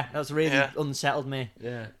 That's really unsettled me.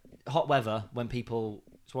 Yeah. Hot weather when people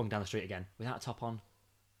walking down the street again without a top on.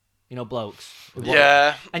 You know, blokes.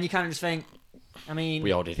 Yeah. And you kind of just think, I mean,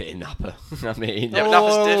 We all did it in Napa. I mean, Yeah, but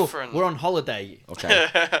Napa's different. We're on holiday. okay.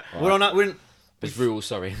 We're in. There's rules,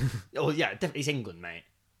 sorry. Oh yeah, definitely it's England, mate.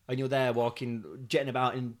 And you're there walking, jetting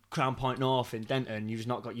about in Crown Point North in Denton. You've just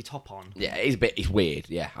not got your top on. Yeah, it's weird.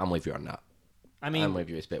 Yeah, I'm with you on that. I mean, I'm with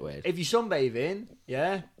you. It's a bit weird. if you're sunbathing,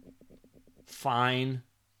 yeah, fine.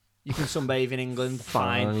 You can sunbathe in England,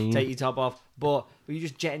 fine. Fine. Take your top off. But you're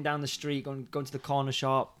just jetting down the street, going to the corner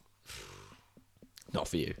shop, Not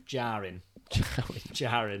for you. jarring.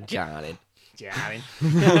 Jarring. Jarring.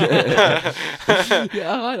 Yeah,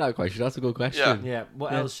 I like that question. That's a good question. Yeah.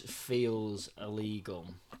 What else feels illegal?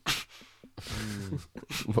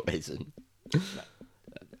 What isn't?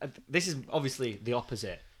 This is obviously the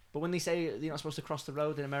opposite. But when they say you're not supposed to cross the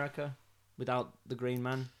road in America without the green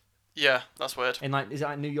man, Yeah, that's weird. in like is it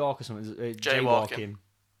like New York or something? Jaywalking.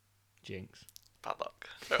 Jinx. Padlock.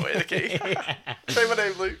 Don't wait the key. Say my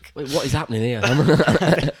name, Luke. Wait, what is happening here?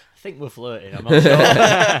 I think we're flirting. I'm not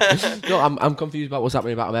sure. No, I'm confused about what's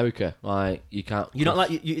happening about America. Like, you can't. You're not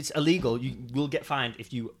like it's illegal. You will get fined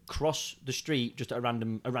if you cross the street just at a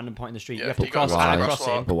random point in the street. Yeah, you have to you gotta cross stand at a across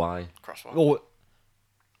crossing. But why? Crosswalk. Or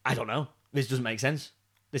I don't know. This doesn't make sense.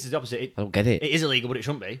 This is the opposite. I don't get it. It is illegal, but it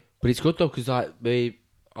shouldn't be. But it's good though, because like the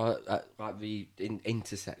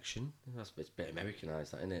intersection. That's it's a bit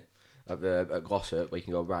Americanized, that, isn't it? At Glossop, where you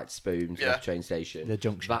can go right to Spoons, left train station. The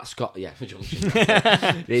junction. That's got the junction.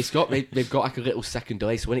 They've got like a little second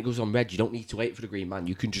delay, so when it goes on red, you don't need to wait for the green man.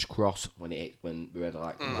 You can just cross when the red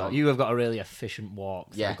light comes on. You have got a really efficient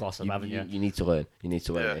walk through Glossop, haven't you? You need to learn. You need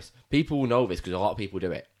to learn this. People will know this because a lot of people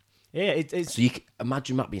do it. Yeah, it's So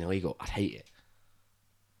imagine that being illegal. I'd hate it.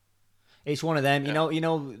 it's one of them. You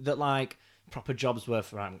know that like proper jobs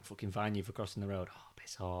worth right, fucking fine you for crossing the road. Oh,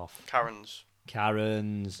 piss off. Karens.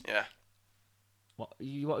 Yeah.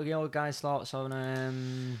 What guys thoughts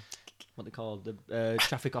on what they called the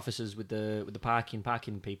traffic officers with the parking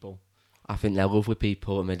people. I think they're lovely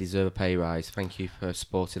people and they deserve a pay rise. Thank you for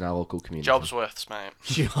supporting our local community. Jobsworths, mate.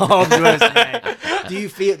 Do you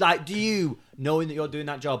feel like knowing that you're doing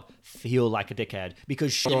that job feel like a dickhead?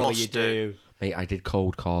 Because surely you do. Mate, I did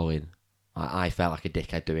cold calling. I felt like a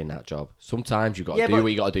dickhead doing that job. Sometimes you got to do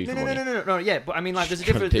what you got to do for money. No. Yeah, but I mean, like, there's a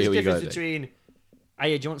difference between.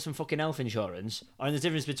 Hey, do you want some fucking health insurance? Or there's a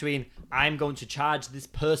difference between I'm going to charge this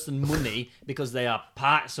person money because they are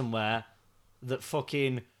parked somewhere that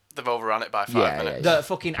fucking. They've overrun it by 5 minutes. That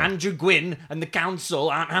fucking Andrew Gwynn and the council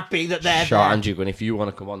aren't happy that they're Sure, there. Andrew Gwynn, if you want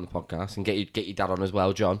to come on the podcast and get your dad on as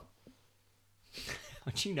well, John.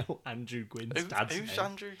 Do you know Andrew Gwynn's dad's Who's name?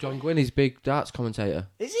 Andrew? John Gwynn is big darts commentator.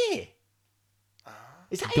 Is he?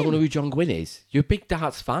 Is that Don't him? know who John Gwynn is. You're a big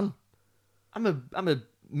darts fan. I'm a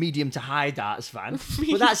medium to high darts fan,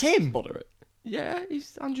 but that's him. Moderate. Yeah,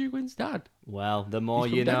 he's Andrew Gwynn's dad. Well, the more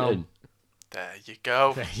He's you from know. Denton. There you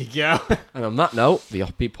go. There you go. And on that note, the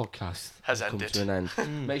Offbeat podcast Has come ended. to an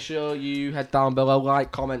end. Make sure you head down below,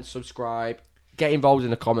 like, comment, subscribe. Get involved in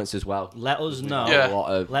the comments as well. Let us know. Yeah. A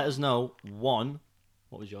lot of Let us know. One,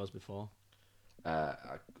 what was yours before?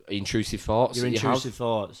 intrusive thoughts. Your that you have. intrusive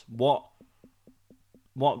thoughts.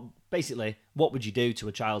 What basically, what would you do to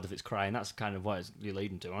a child if it's crying? That's kind of what you're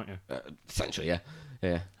leading to, aren't you? Essentially, yeah.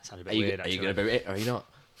 Yeah. That sounded a bit Are you, weird, are you actually. going to boot it or are you not?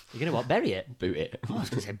 You're going to what? Bury it? Boot it. Oh, I was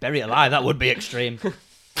going to say bury it alive. That would be extreme.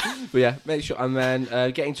 But yeah, make sure and then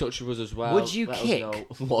get in touch with us as well. Would you Let us kick? know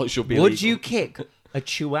what should be Would illegal. you kick a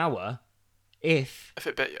chihuahua if If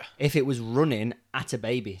it bit you. it was running at a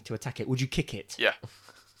baby to attack it? Would you kick it? Yeah.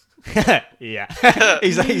 Yeah.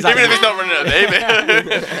 he's like, Even if it's not running at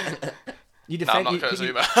a baby. You No, I'm defend. not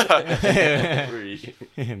you,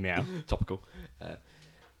 Kurtzuma. Meow. Topical.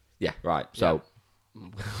 Yeah, right. So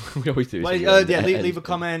we always do this. Well, at the end. leave a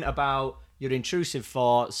comment about your intrusive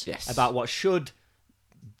thoughts. Yes. About what feels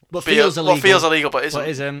illegal. What feels illegal but isn't. But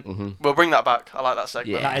isn't. We'll bring that back. I like that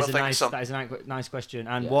segment. Yeah. That is We'll a think nice. of some. That is a nice question.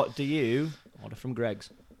 And Yeah. what do you order from Greg's?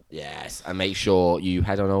 Yes, and make sure you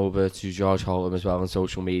head on over to George Holtam as well on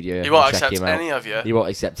social media. He won't and check accept him out. any of you. He won't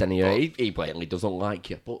accept any of you. He blatantly doesn't like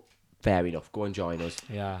you, but fair enough. Go and join us.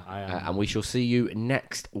 Yeah, I am. And we shall see you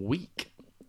next week.